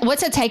 Wow.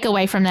 What's a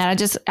takeaway from that?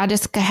 I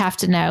just have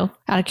to know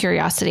out of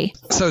curiosity.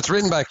 So it's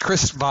written by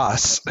Chris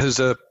Voss, who's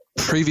a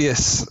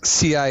previous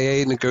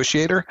CIA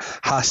negotiator,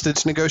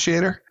 hostage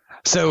negotiator.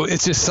 So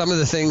it's just some of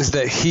the things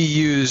that he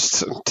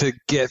used to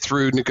get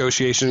through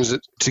negotiations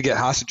to get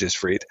hostages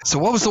freed. So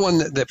what was the one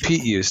that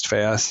Pete used,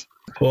 Fayaz?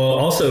 Well,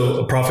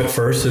 also Profit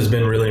First has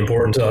been really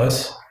important to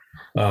us.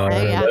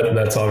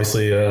 That's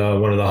obviously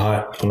one of the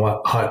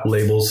hot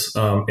labels.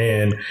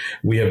 And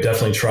we have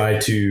definitely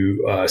tried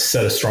to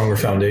set a stronger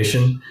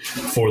foundation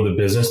for the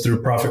business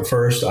through Profit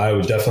First. I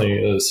would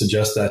definitely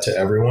suggest that to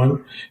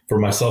everyone. For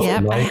myself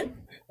and Mike,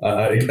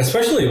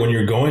 especially when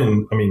you're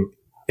going,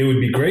 it would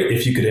be great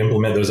if you could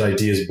implement those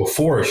ideas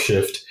before a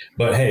shift.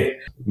 But hey,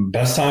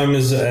 best time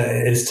is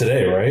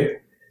today, right?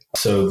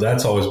 So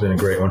that's always been a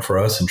great one for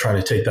us, and trying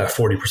to take that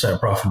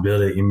 40%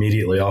 profitability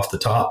immediately off the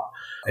top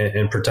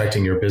and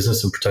protecting your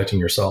business and protecting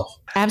yourself.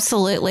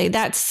 Absolutely.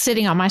 That's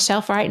sitting on my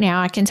shelf right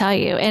now, I can tell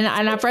you. And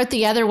I've wrote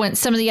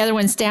some of the other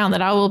ones down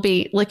that I will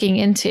be looking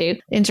into.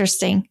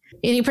 Interesting.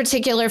 Any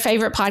particular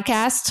favorite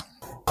podcast?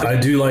 I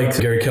do like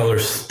Gary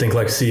Keller's Think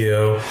Like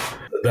CEO.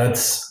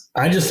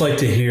 I just like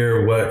to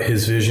hear what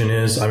his vision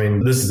is.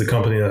 This is the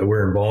company that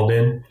we're involved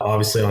in,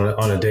 obviously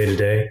on a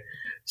day-to-day.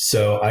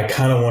 So I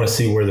kind of want to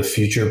see where the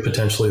future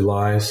potentially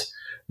lies,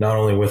 not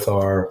only with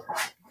our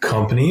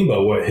company,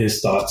 but what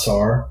his thoughts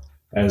are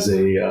as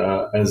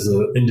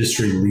the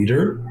industry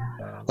leader.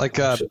 Like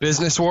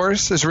Business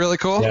Wars is really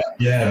cool.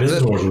 Yeah,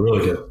 Business Wars is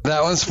really good.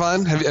 That one's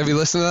fun. Have you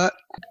listened to that?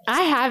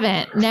 I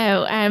haven't,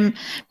 no.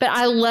 But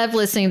I love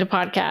listening to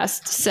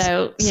podcasts.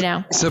 So,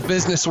 So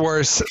Business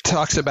Wars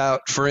talks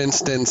about, for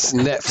instance,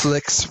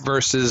 Netflix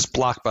versus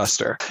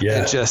Blockbuster. Yeah.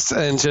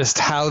 And just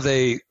how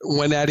they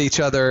went at each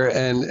other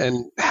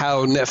and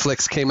how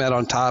Netflix came out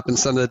on top and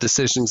some of the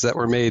decisions that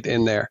were made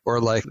in there,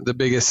 or like the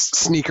biggest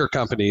sneaker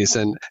companies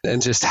and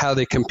just how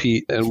they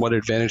compete and what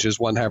advantages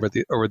one have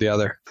over the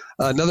other.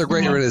 Another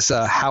great one is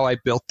How I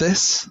Built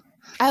This.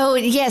 Oh,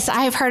 yes.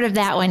 I have heard of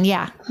that one.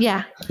 Yeah.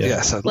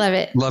 Yes. I love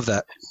it. Love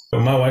that.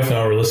 My wife and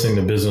I were listening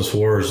to Business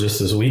Wars just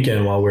this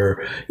weekend while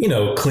we're,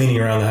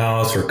 cleaning around the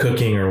house or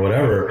cooking or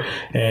whatever.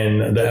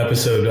 And the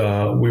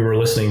episode we were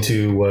listening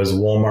to was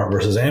Walmart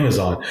versus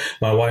Amazon.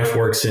 My wife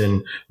works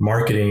in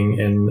marketing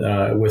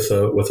and with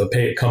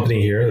a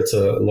company here. It's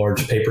a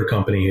large paper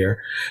company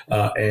here.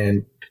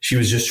 And she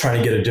was just trying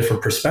to get a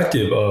different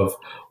perspective of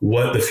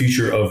what the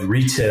future of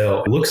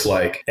retail looks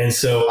like. And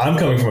so I'm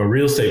coming from a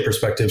real estate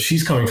perspective.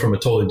 She's coming from a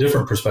totally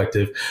different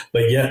perspective,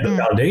 but yet the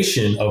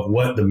foundation of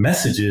what the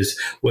message is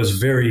was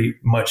very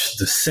much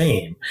the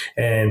same.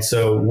 And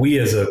so we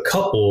as a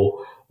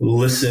couple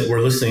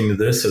we're listening to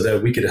this so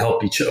that we could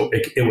help each other.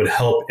 It would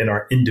help in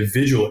our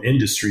individual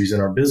industries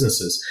and our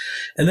businesses.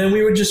 And then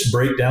we would just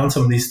break down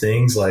some of these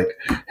things like,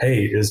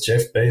 hey, is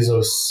Jeff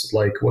Bezos,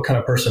 like, what kind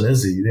of person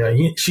is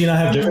he? She and I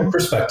have different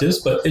perspectives,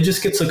 but it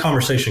just gets the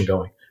conversation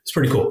going. It's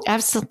pretty cool.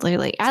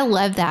 Absolutely. I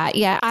love that.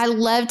 Yeah. I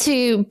love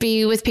to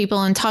be with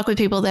people and talk with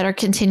people that are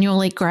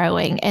continually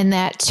growing and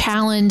that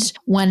challenge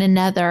one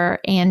another.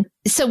 And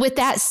so with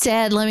that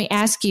said, let me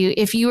ask you,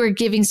 if you were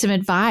giving some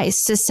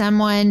advice to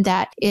someone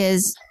that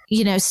is,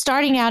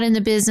 starting out in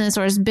the business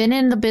or has been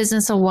in the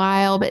business a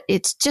while, but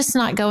it's just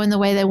not going the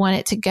way they want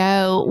it to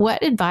go,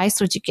 what advice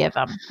would you give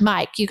them?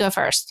 Mike, you go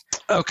first.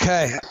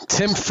 Okay.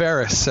 Tim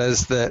Ferriss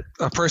says that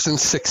a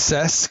person's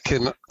success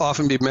can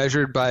often be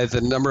measured by the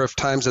number of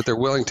times that they're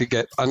willing to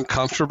get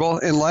uncomfortable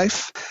in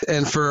life.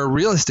 And for a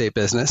real estate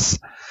business,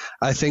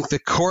 I think the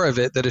core of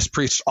it that is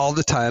preached all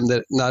the time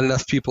that not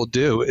enough people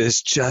do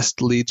is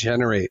just lead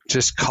generate.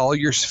 Just call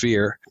your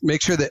sphere.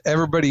 Make sure that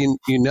everybody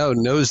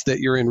knows that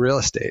you're in real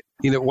estate.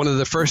 One of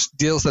the first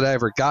deals that I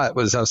ever got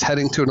was I was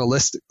heading to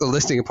a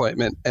listing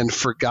appointment and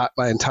forgot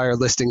my entire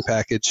listing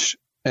package.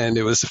 And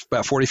it was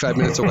about 45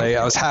 minutes away.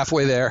 I was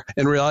halfway there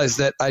and realized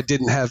that I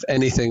didn't have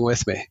anything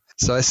with me.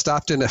 So I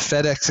stopped in a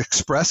FedEx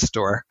Express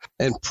store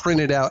and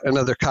printed out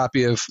another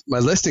copy of my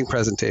listing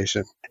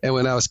presentation. And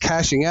when I was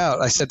cashing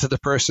out, I said to the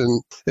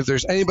person, if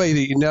there's anybody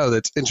that you know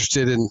that's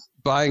interested in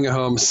buying a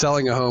home,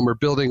 selling a home, or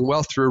building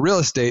wealth through real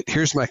estate,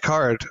 here's my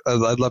card.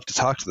 I'd love to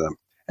talk to them.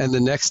 And the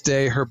next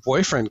day, her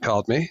boyfriend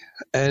called me,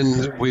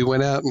 and we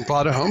went out and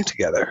bought a home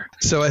together.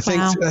 So I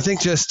think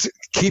just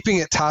keeping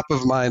it top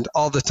of mind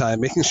all the time,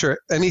 making sure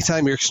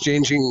anytime you're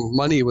exchanging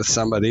money with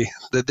somebody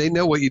that they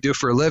know what you do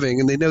for a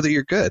living and they know that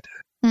you're good.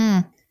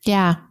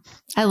 Yeah,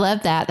 I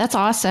love that. That's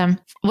awesome.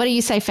 What do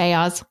you say,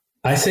 Fayaz?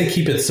 I say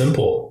keep it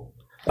simple.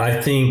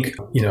 I think,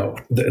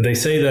 they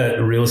say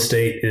that real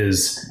estate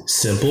is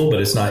simple,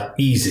 but it's not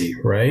easy,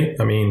 right?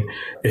 I mean,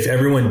 if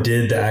everyone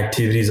did the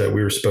activities that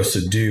we were supposed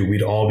to do,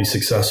 we'd all be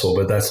successful,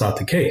 but that's not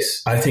the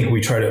case. I think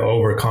we try to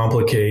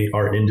overcomplicate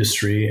our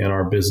industry and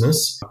our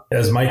business.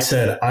 As Mike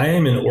said, I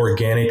am an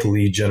organic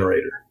lead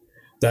generator.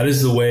 That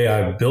is the way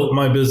I've built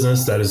my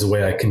business. That is the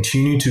way I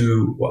continue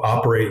to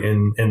operate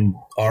in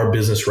our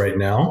business right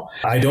now.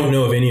 I don't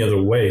know of any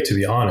other way, to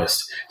be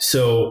honest.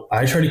 So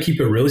I try to keep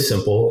it really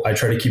simple. I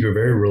try to keep it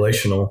very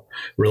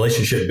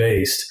relationship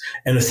based.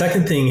 And the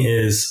second thing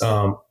is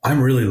I'm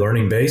really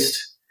learning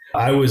based.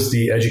 I was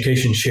the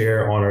education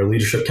chair on our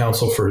leadership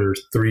council for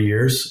 3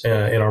 years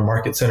in our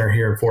market center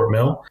here in Fort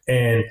Mill.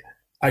 And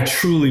I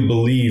truly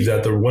believe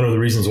that one of the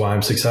reasons why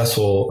I'm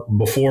successful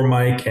before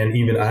Mike and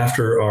even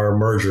after our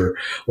merger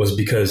was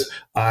because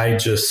I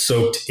just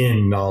soaked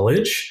in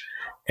knowledge.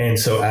 And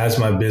so as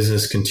my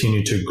business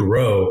continued to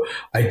grow,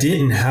 I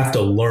didn't have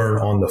to learn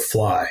on the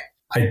fly.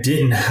 I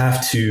didn't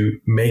have to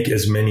make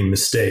as many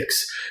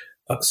mistakes.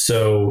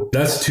 So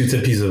that's two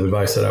pieces of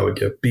advice that I would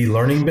give. Be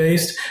learning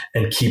based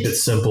and keep it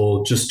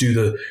simple. Just do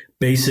the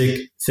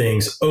basic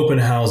things, open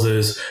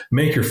houses,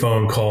 make your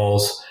phone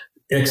calls,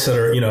 et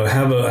cetera.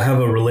 Have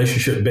a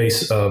relationship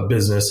based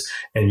business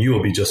and you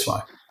will be just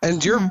fine.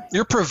 And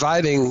you're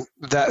providing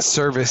that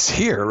service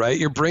here, right?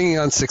 You're bringing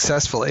on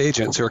successful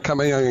agents who are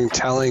coming on and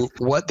telling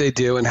what they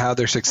do and how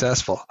they're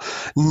successful.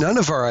 None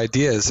of our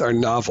ideas are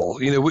novel.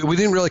 We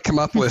didn't really come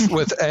up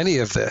with any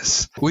of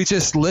this. We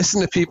just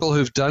listen to people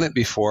who've done it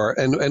before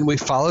and we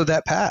follow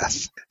that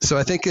path. So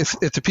I think if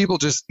the people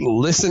just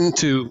listen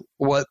to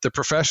what the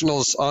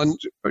professionals on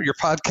your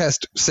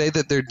podcast say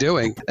that they're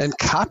doing and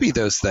copy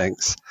those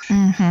things.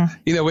 Mm-hmm.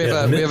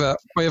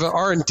 We have an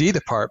R&D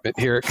department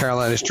here at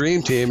Carolina's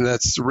Dream Team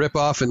that's rip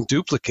off and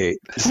duplicate.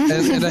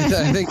 And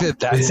I think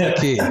that's the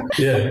key.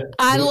 Yeah.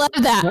 I love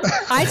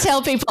that. I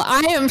tell people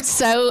I am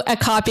so a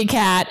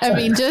copycat. I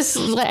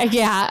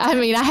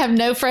mean, I have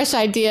no fresh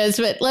ideas,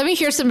 but let me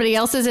hear somebody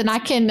else's and I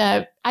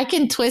can I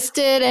can twist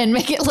it and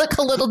make it look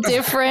a little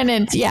different.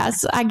 And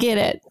yes, I get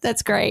it.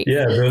 That's great.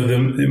 Yeah.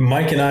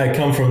 Mike and I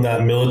come from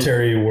that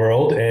military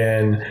world,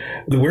 and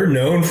we're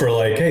known for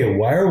like, hey,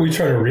 why are we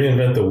trying to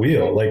reinvent the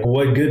wheel? Like,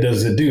 what good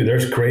does it do?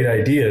 There's great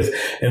ideas.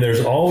 And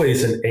there's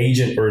always an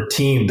agent or a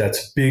team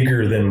that's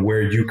bigger than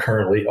where you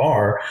currently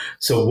are.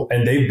 So,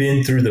 and they've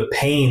been through the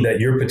pain that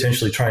you're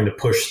potentially trying to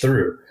push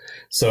through.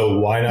 So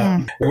why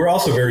not? We're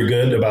also very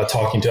good about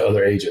talking to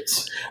other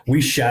agents.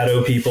 We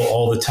shadow people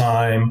all the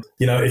time.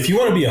 You know, if you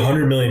want to be a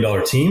 $100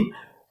 million team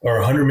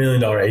or a $100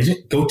 million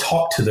agent, go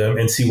talk to them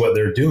and see what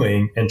they're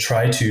doing and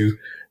try to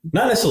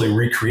not necessarily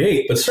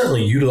recreate, but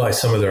certainly utilize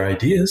some of their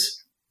ideas.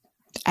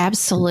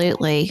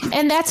 Absolutely.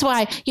 And that's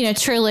why,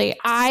 truly,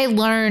 I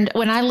learned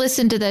when I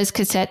listened to those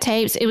cassette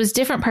tapes, it was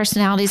different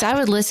personalities. I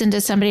would listen to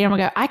somebody and I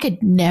would go, I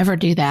could never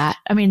do that.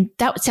 I mean,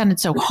 that sounded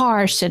so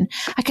harsh and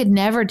I could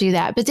never do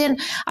that. But then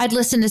I'd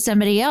listen to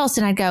somebody else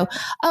and I'd go,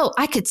 oh,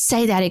 I could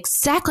say that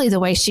exactly the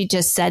way she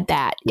just said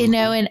that,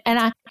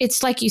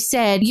 it's like you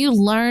said, you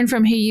learn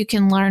from who you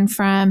can learn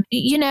from.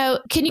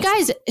 Can you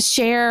guys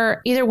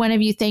share, either one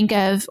of you think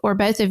of, or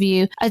both of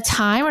you, a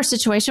time or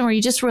situation where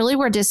you just really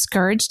were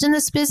discouraged in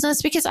this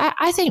business? Because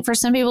I think for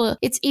some people,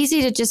 it's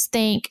easy to just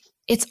think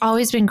it's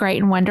always been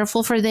great and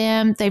wonderful for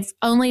them. They've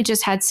only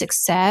just had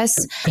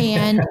success.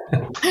 And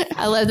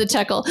I love the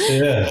chuckle.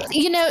 Yeah.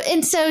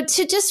 And so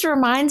to just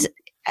remind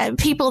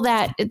people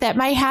that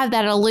may have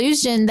that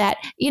illusion that,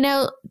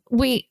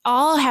 we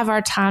all have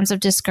our times of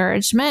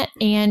discouragement,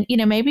 and,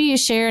 maybe you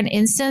share an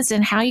instance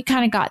and how you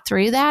kind of got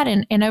through that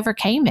and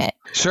overcame it.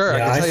 Sure.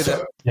 Yeah, I can tell you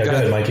that. Yeah, go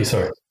ahead, Mikey.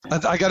 Sorry.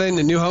 I got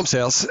into new home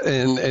sales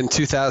in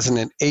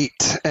 2008.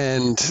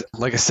 And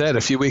like I said,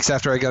 a few weeks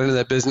after I got into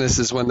that business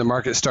is when the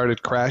market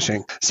started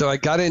crashing. So I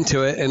got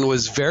into it and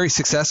was very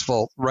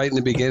successful right in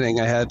the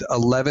beginning. I had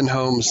 11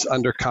 homes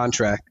under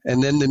contract.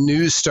 And then the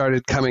news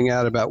started coming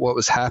out about what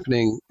was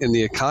happening in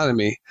the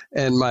economy.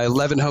 And my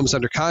 11 homes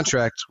under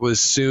contract was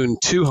soon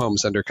 2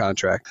 homes under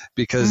contract,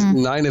 because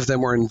 9 of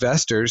them were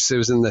investors. It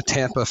was in the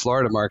Tampa,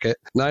 Florida market.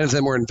 9 of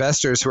them were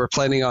investors who were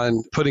planning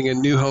on putting a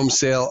new home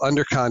sale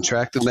under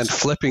contract and then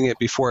flipping it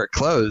before it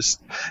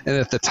closed. And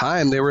at the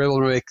time, they were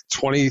able to make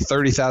 $20,000,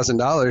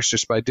 $30,000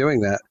 just by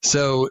doing that.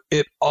 So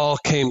it all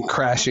came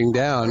crashing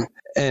down,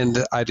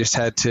 and I just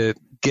had to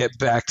get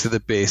back to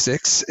the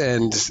basics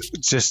and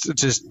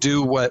just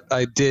do what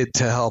I did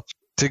to help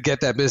to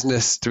get that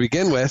business to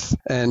begin with.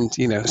 And,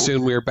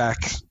 soon we were back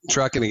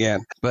trucking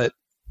again. But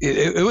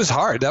it was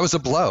hard. That was a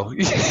blow.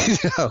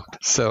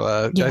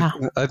 So yeah.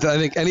 I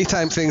think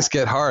anytime things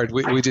get hard,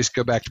 we just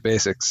go back to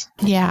basics.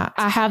 Yeah.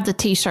 I have the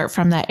T-shirt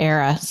from that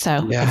era.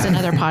 So It's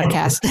another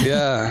podcast.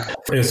 Yeah.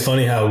 It was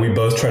funny how we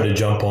both tried to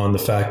jump on the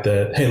fact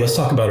that, hey, let's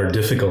talk about our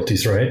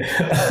difficulties, right?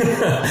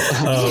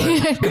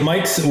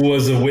 Mike's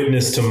was a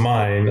witness to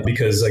mine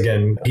because,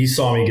 again, he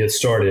saw me get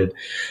started.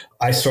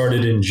 I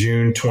started in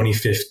June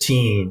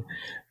 2015.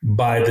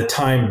 By the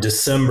time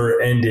December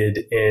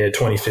ended in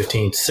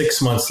 2015,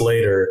 6 months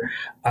later,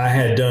 I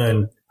had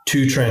done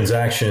 2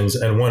 transactions,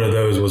 and one of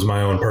those was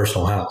my own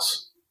personal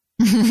house.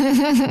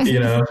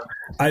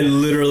 I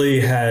literally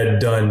had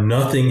done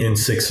nothing in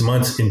 6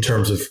 months in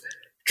terms of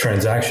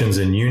transactions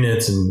and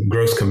units and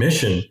gross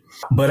commission.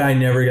 But I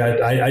never got,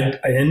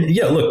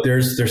 look,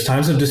 there's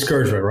times of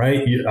discouragement,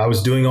 right? I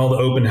was doing all the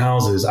open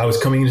houses. I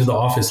was coming into the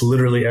office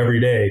literally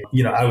every day.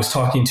 I was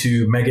talking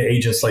to mega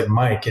agents like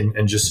Mike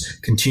and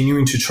just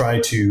continuing to try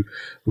to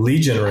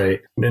lead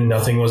generate, and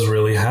nothing was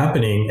really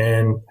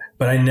happening.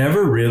 But I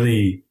never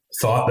really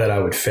thought that I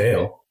would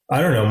fail. I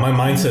don't know. My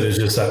mindset is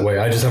just that way.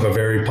 I just have a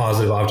very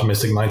positive,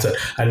 optimistic mindset.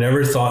 I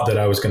never thought that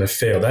I was going to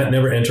fail. That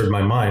never entered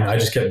my mind. I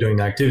just kept doing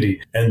the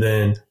activity. And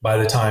then by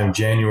the time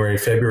January,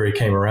 February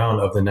came around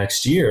of the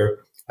next year,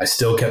 I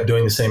still kept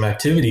doing the same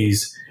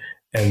activities.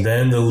 And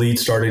then the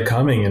leads started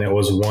coming, and it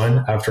was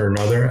one after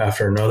another,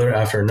 after another,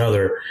 after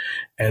another.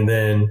 And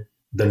then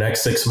the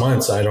next 6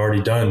 months, I'd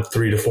already done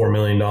 $3 to $4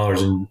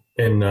 million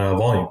in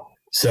volume.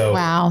 So,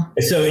 wow.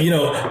 So,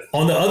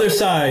 on the other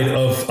side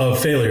of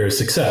failure is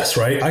success,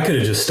 right? I could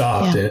have just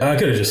stopped it. I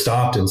could have just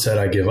stopped and said,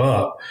 I give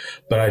up,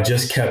 but I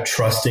just kept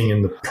trusting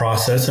in the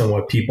process and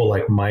what people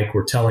like Mike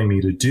were telling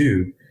me to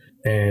do,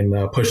 and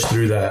pushed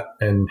through that.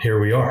 And here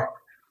we are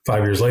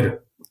 5 years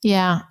later.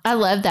 Yeah, I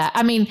love that.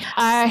 I mean,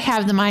 I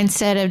have the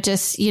mindset of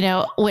just,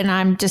 when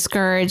I'm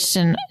discouraged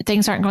and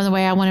things aren't going the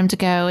way I want them to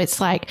go,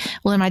 it's like,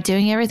 well, am I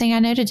doing everything I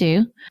know to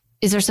do?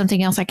 Is there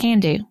something else I can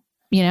do?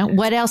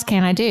 What else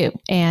can I do?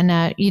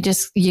 And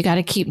you got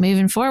to keep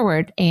moving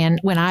forward. And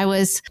when I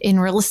was in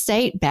real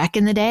estate back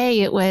in the day,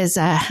 it was,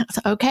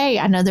 okay,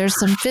 I know there's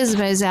some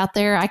FSBOs out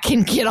there. I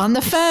can get on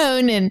the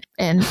phone and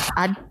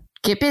I'd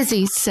get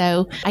busy.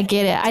 So I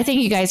get it. I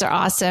think you guys are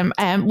awesome.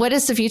 What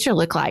does the future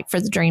look like for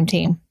the Dream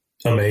Team?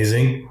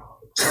 Amazing.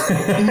 All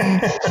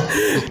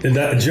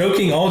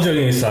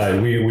joking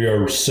aside, we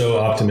are so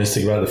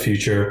optimistic about the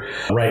future.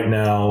 Right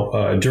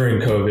now, during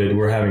COVID,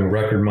 we're having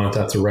record month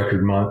after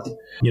record month.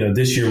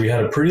 This year we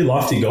had a pretty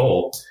lofty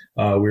goal.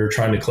 We were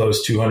trying to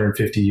close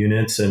 250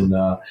 units and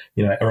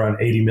around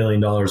 $80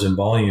 million in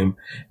volume,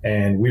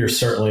 and we are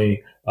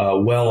certainly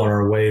well on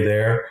our way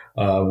there.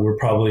 We're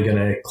probably going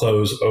to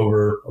close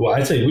over, well,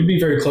 I'd say we'd be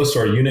very close to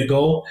our unit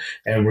goal,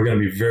 and we're going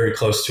to be very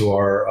close to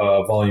our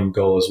volume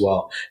goal as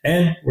well.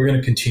 And we're going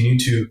to continue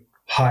to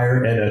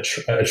hire and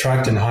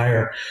attract and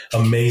hire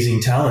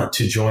amazing talent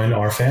to join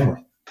our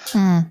family.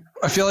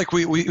 I feel like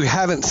we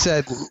haven't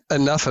said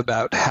enough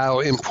about how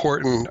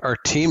important our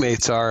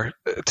teammates are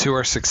to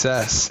our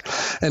success.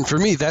 And for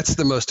me, that's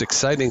the most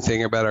exciting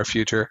thing about our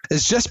future,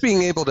 is just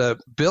being able to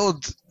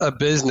build a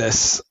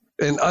business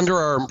and under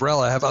our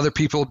umbrella have other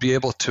people be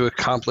able to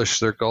accomplish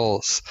their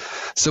goals.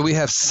 So we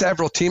have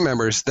several team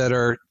members that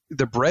are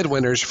the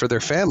breadwinners for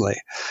their family,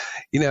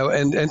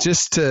 and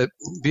just to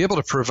be able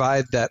to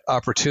provide that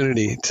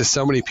opportunity to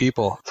so many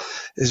people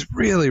is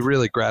really,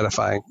 really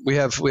gratifying. We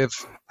have,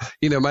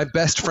 my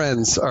best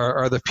friends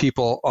are the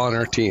people on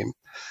our team,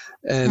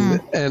 and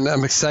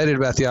I'm excited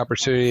about the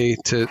opportunity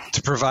to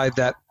provide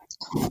that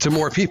to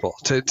more people,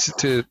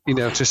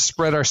 to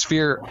spread our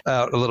sphere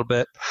out a little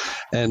bit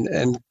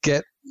and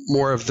get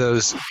more of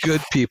those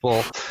good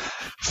people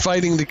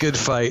fighting the good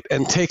fight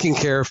and taking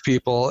care of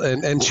people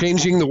and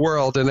changing the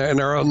world in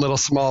our own little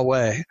small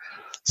way.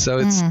 So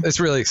it's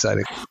really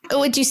exciting.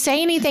 Would you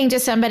say anything to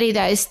somebody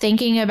that is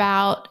thinking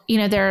about,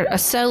 they're a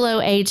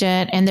solo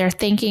agent and they're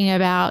thinking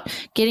about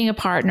getting a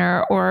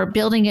partner or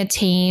building a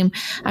team?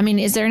 I mean,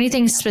 is there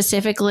anything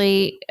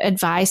specifically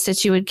advice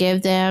that you would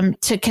give them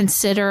to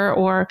consider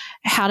or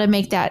how to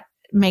make that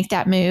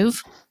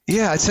move?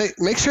 Yeah, I'd say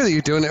make sure that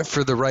you're doing it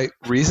for the right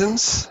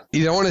reasons.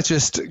 You don't want to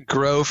just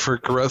grow for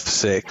growth's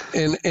sake.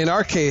 In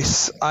our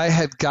case, I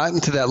had gotten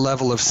to that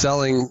level of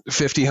selling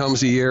 50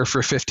 homes a year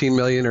for 15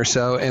 million or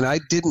so, and I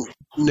didn't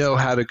know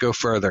how to go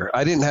further.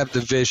 I didn't have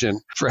the vision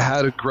for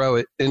how to grow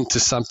it into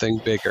something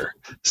bigger.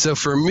 So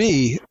for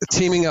me,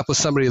 teaming up with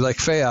somebody like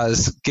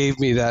Fayaz gave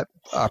me that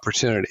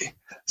opportunity.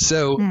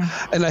 So,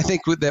 and I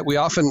think that we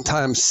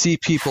oftentimes see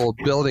people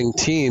building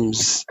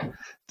teams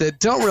that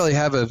don't really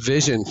have a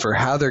vision for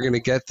how they're going to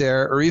get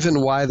there or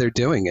even why they're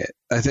doing it.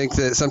 I think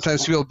that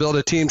sometimes people build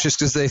a team just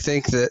because they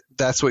think that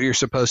that's what you're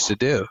supposed to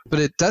do. But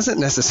it doesn't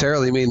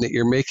necessarily mean that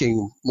you're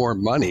making more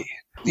money.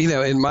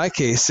 In my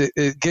case,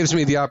 it gives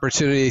me the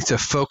opportunity to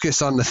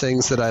focus on the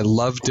things that I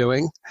love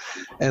doing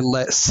and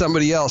let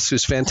somebody else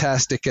who's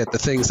fantastic at the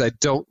things I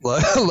don't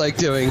like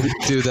doing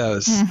do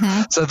those.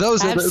 So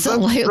those are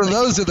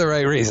the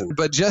right reasons.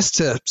 But just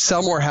to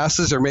sell more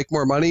houses or make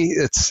more money,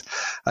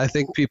 I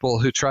think people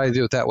who try to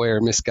do it that way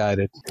are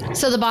misguided.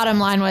 So the bottom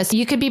line was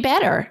you could be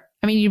better.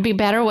 I mean, you'd be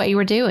better at what you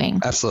were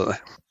doing. Absolutely.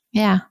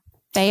 Yeah.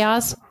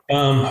 Fayaz?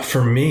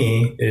 For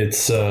me,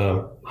 it's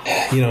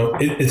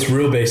it's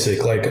real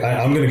basic. Like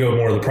I'm going to go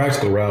more of the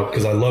practical route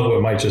because I love what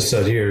Mike just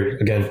said here.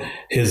 Again,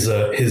 his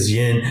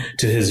yin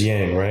to his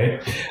yang,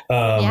 right?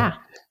 Yeah.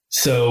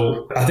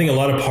 So I think a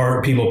lot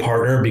of people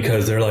partner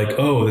because they're like,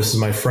 oh, this is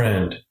my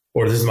friend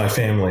or this is my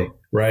family,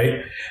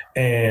 right?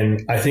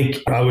 And I think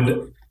I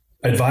would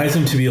advise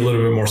them to be a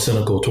little bit more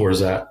cynical towards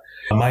that.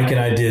 Mike and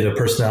I did a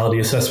personality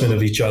assessment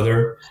of each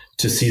other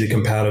to see the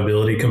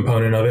compatibility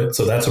component of it.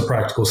 So that's a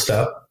practical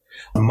step.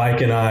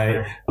 Mike and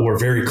I were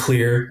very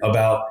clear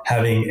about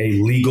having a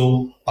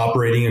legal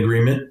operating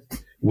agreement,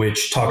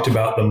 which talked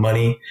about the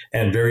money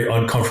and very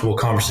uncomfortable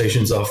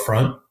conversations up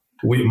front.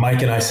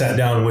 Mike and I sat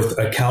down with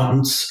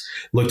accountants,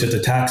 looked at the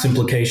tax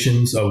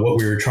implications of what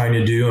we were trying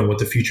to do and what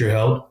the future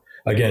held.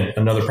 Again,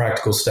 another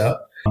practical step.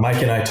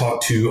 Mike and I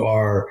talked to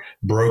our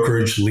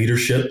brokerage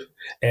leadership,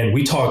 and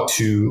we talked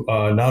to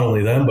not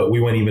only them, but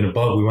we went even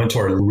above. We went to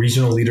our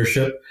regional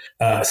leadership,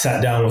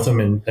 sat down with them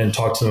and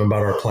talked to them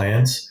about our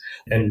plans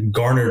and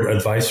garnered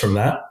advice from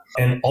that.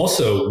 And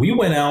also we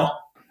went out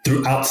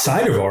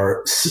outside of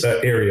our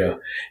area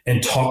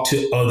and talked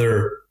to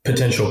other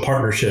potential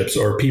partnerships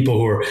or people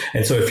who are,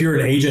 and so if you're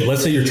an agent,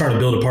 let's say you're trying to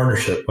build a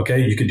partnership, okay,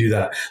 you could do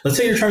that. Let's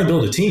say you're trying to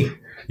build a team.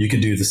 You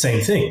could do the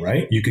same thing,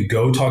 right? You could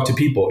go talk to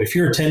people. If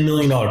you're a $10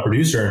 million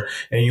producer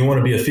and you want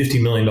to be a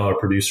 $50 million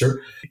producer,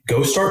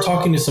 go start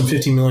talking to some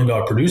 $50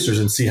 million producers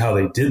and see how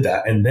they did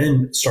that, and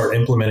then start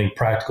implementing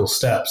practical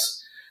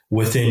steps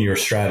within your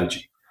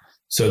strategy.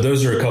 So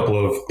those are a couple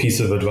of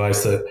pieces of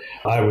advice that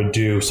I would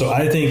do. So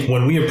I think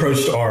when we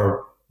approached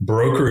our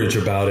brokerage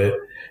about it,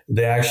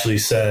 they actually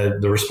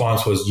said the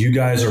response was, you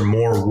guys are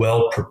more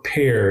well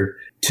prepared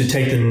to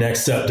take the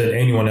next step than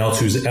anyone else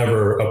who's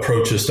ever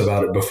approached us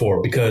about it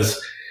before, because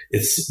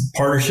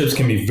partnerships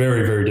can be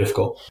very, very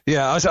difficult.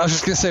 Yeah, I was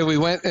just going to say we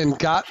went and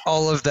got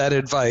all of that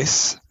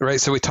advice,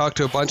 right? So we talked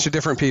to a bunch of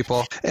different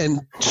people,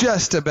 and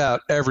just about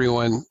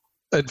everyone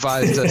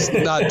advised us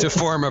not to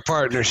form a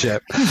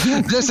partnership.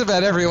 Just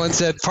about everyone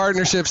said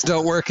partnerships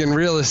don't work in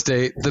real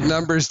estate. The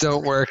numbers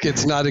don't work.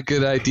 It's not a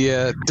good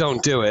idea.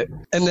 Don't do it.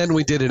 And then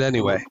we did it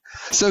anyway.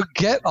 So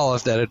get all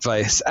of that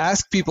advice.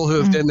 Ask people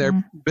who have been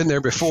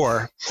there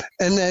before,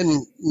 and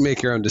then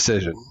make your own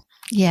decision.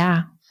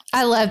 Yeah.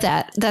 I love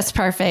that. That's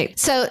perfect.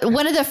 So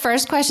one of the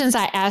first questions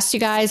I asked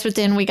you guys, but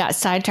then we got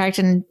sidetracked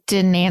and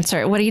didn't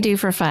answer it. What do you do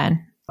for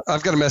fun?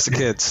 I've got a mess of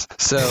kids.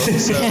 So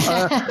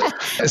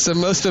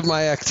most of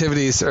my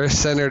activities are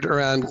centered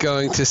around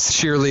going to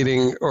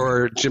cheerleading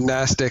or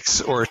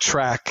gymnastics or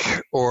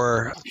track,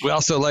 or we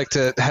also like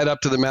to head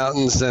up to the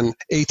mountains and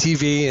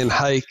ATV and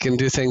hike and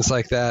do things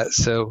like that.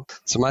 So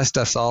my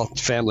stuff's all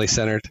family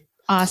centered.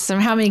 Awesome.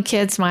 How many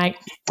kids, Mike?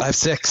 I have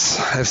six.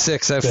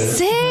 Six?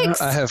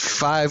 I have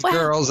 5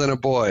 girls and a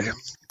boy.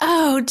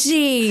 Oh,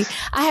 gee.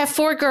 I have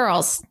 4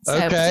 girls. So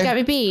okay. You got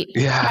me beat.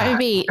 Yeah. Got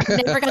me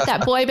beat. Never got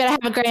that boy, but I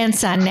have a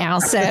grandson now.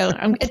 So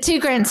I'm 2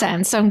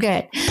 grandsons. So I'm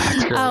good.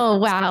 Oh,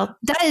 wow.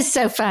 That is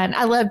so fun.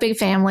 I love big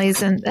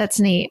families, and that's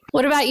neat.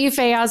 What about you,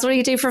 Fayaz? What do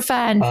you do for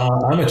fun?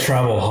 I'm a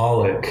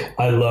travelholic.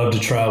 I love to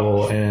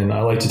travel, and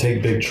I like to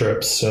take big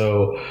trips.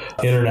 So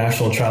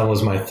international travel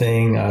is my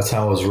thing. That's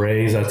how I was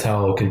raised. That's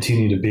how I'll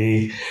continue to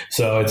be.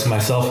 So it's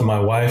myself and my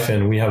wife,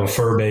 and we have a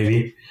fur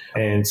baby.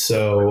 And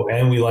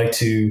we like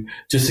to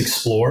just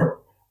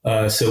explore.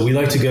 So we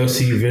like to go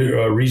see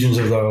regions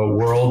of the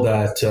world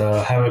that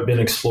haven't been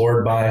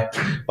explored by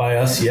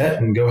us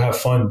yet, and go have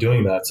fun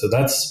doing that. So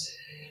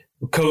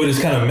COVID is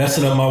kind of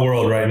messing up my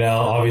world right now.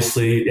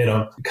 Obviously,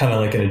 kind of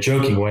like in a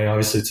joking way.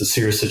 Obviously, it's a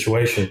serious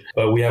situation,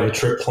 but we have a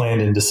trip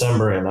planned in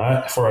December,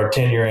 and for our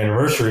 10-year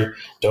anniversary,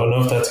 don't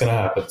know if that's going to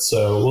happen.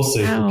 So we'll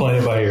see. We're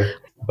playing it by ear.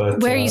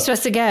 But where are you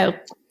supposed to go?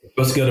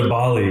 Supposed to go to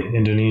Bali,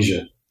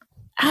 Indonesia.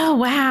 Oh,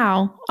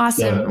 wow.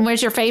 Awesome. Yeah.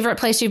 Where's your favorite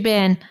place you've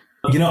been?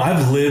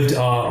 I've lived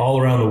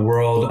all around the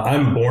world.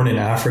 I'm born in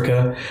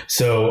Africa,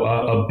 so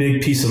a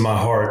big piece of my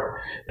heart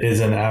is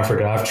in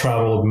Africa. I've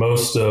traveled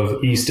most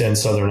of East and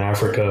Southern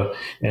Africa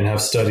and have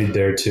studied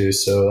there too.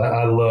 So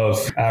I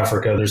love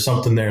Africa. There's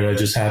something there that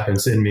just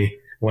happens in me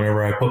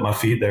whenever I put my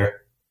feet there.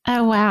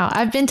 Oh, wow.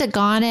 I've been to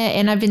Ghana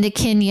and I've been to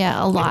Kenya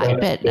a lot,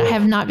 but I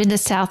have not been to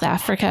South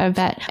Africa,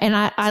 and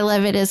I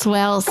love it as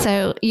well.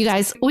 So you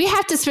guys, we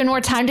have to spend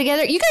more time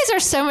together. You guys are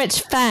so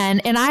much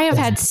fun, and I have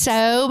had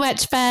so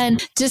much fun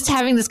just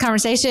having this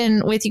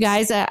conversation with you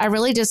guys. I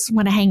really just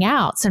want to hang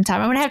out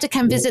sometime. I'm going to have to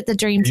come visit the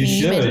Dream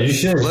Team. You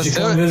should. Let's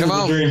do it. Come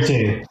on. The Dream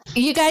Team.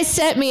 You guys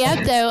set me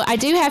up, though. I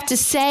do have to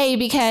say,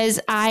 because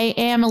I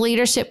am a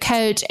leadership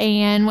coach,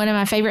 and one of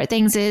my favorite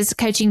things is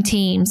coaching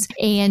teams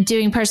and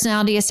doing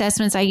personality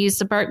assessments. I use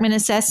the Berkman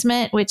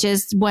assessment, which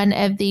is one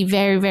of the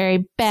very,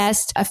 very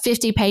best, a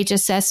 50-page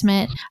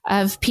assessment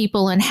of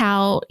people and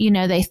how,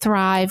 they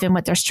thrive and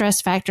what their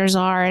stress factors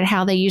are and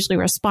how they usually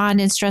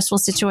respond in stressful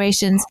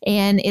situations.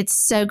 And it's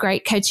so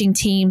great coaching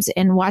teams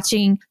and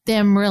watching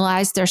them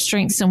realize their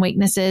strengths and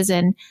weaknesses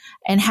and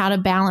how to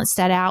balance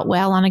that out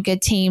well on a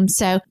good team.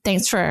 So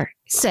thanks for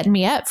setting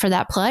me up for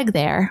that plug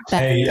there.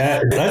 Hey,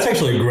 that's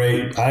actually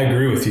great. I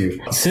agree with you.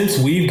 Since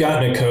we've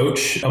gotten a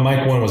coach,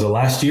 Mike, when was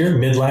it,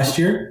 mid last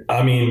year?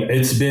 I mean,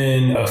 it's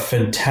been a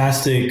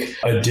fantastic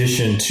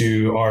addition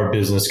to our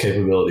business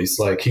capabilities.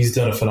 Like, he's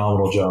done a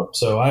phenomenal job.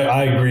 So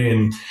I agree,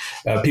 and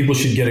people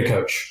should get a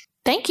coach.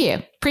 Thank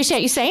you.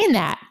 Appreciate you saying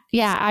that.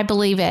 Yeah, I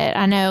believe it.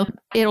 I know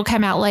it'll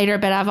come out later,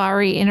 but I've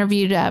already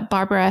interviewed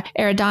Barbara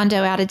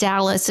Arredondo out of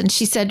Dallas, and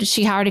she said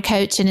she hired a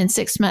coach, and in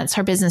 6 months,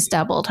 her business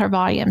doubled her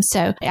volume.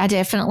 So I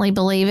definitely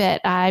believe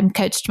it. I'm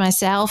coached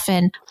myself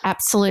and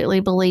absolutely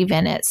believe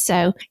in it.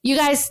 So you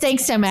guys,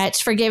 thanks so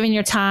much for giving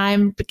your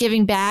time,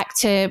 giving back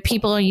to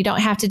people. You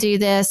don't have to do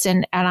this.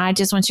 And I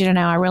just want you to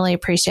know I really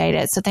appreciate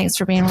it. So thanks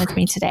for being with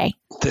me today.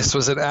 This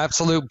was an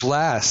absolute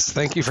blast.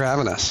 Thank you for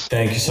having us.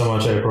 Thank you so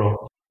much,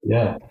 April.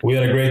 Yeah, we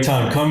had a great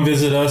time. Come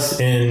visit us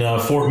in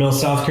Fort Mill,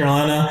 South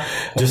Carolina,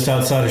 just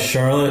outside of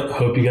Charlotte.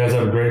 Hope you guys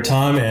have a great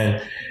time.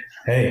 And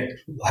hey,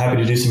 happy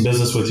to do some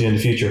business with you in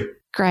the future.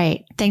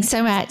 Great. Thanks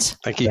so much.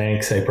 Thank you.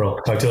 Thanks, April.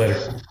 Talk to you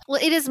later.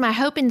 Well, it is my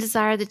hope and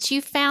desire that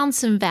you found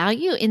some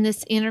value in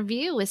this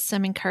interview with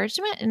some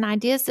encouragement and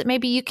ideas that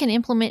maybe you can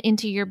implement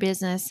into your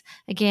business.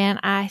 Again,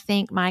 I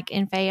thank Mike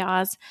and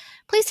Fayaz.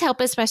 Please help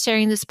us by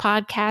sharing this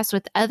podcast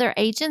with other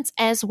agents,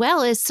 as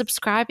well as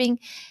subscribing.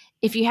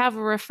 If you have a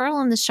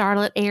referral in the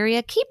Charlotte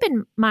area, keep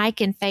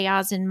Mike and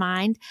Fayaz in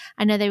mind.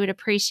 I know they would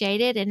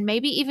appreciate it, and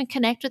maybe even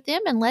connect with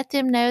them and let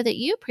them know that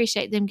you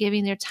appreciate them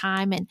giving their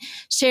time and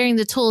sharing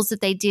the tools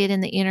that they did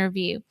in the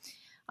interview.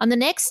 On the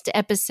next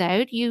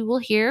episode, you will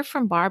hear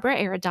from Barbara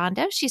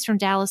Arredondo. She's from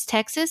Dallas,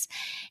 Texas.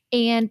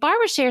 And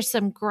Barbara shares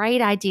some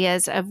great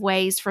ideas of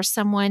ways for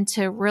someone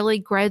to really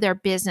grow their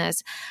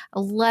business.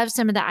 I love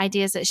some of the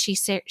ideas that she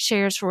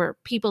shares for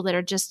people that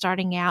are just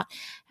starting out.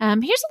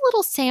 Here's a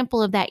little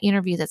sample of that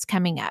interview that's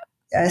coming up.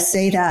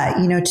 Say that,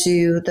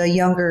 to the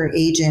younger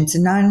agents,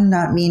 and I'm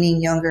not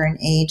meaning younger in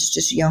age,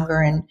 just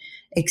younger in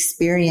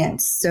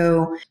experience.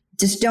 So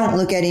just don't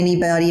look at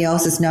anybody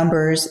else's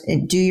numbers.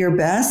 Do your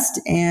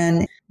best.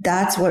 And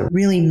that's what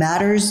really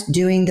matters,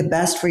 doing the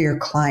best for your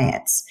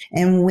clients.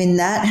 And when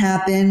that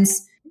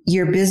happens,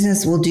 your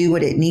business will do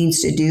what it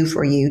needs to do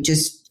for you.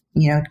 Just,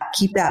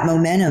 keep that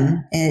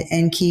momentum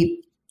and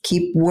keep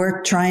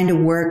trying to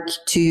work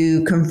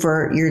to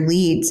convert your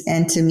leads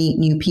and to meet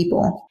new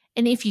people.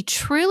 And if you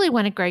truly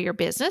want to grow your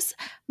business,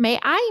 may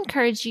I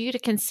encourage you to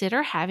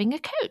consider having a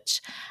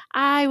coach.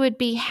 I would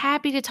be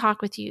happy to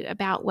talk with you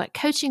about what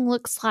coaching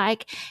looks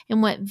like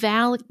and what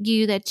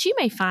value that you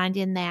may find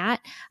in that.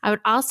 I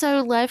would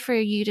also love for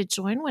you to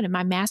join one of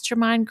my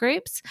mastermind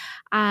groups.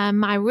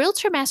 My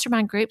Realtor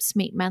Mastermind groups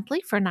meet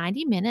monthly for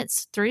 90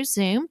 minutes through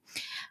Zoom.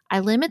 I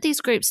limit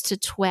these groups to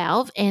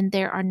 12, and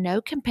there are no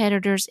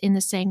competitors in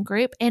the same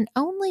group and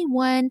only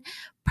one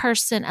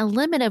person, a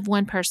limit of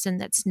one person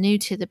that's new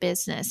to the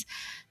business.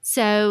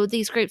 So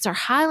these groups are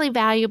highly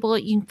valuable.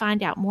 You can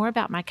find out more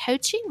about my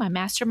coaching, my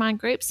mastermind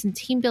groups, and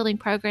team building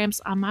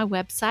programs on my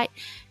website,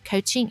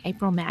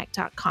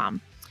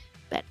 coachingaprilmack.com.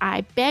 But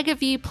I beg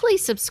of you,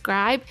 please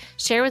subscribe,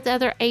 share with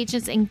other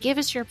agents, and give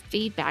us your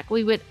feedback.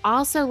 We would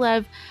also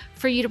love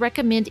for you to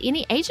recommend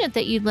any agent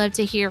that you'd love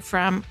to hear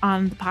from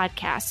on the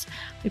podcast.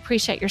 We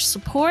appreciate your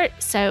support.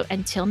 So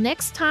until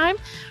next time,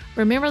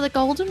 remember the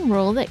golden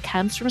rule that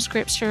comes from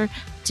Scripture: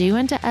 do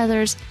unto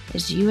others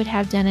as you would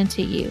have done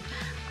unto you.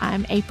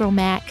 I'm April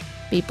Mack.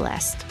 Be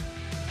blessed.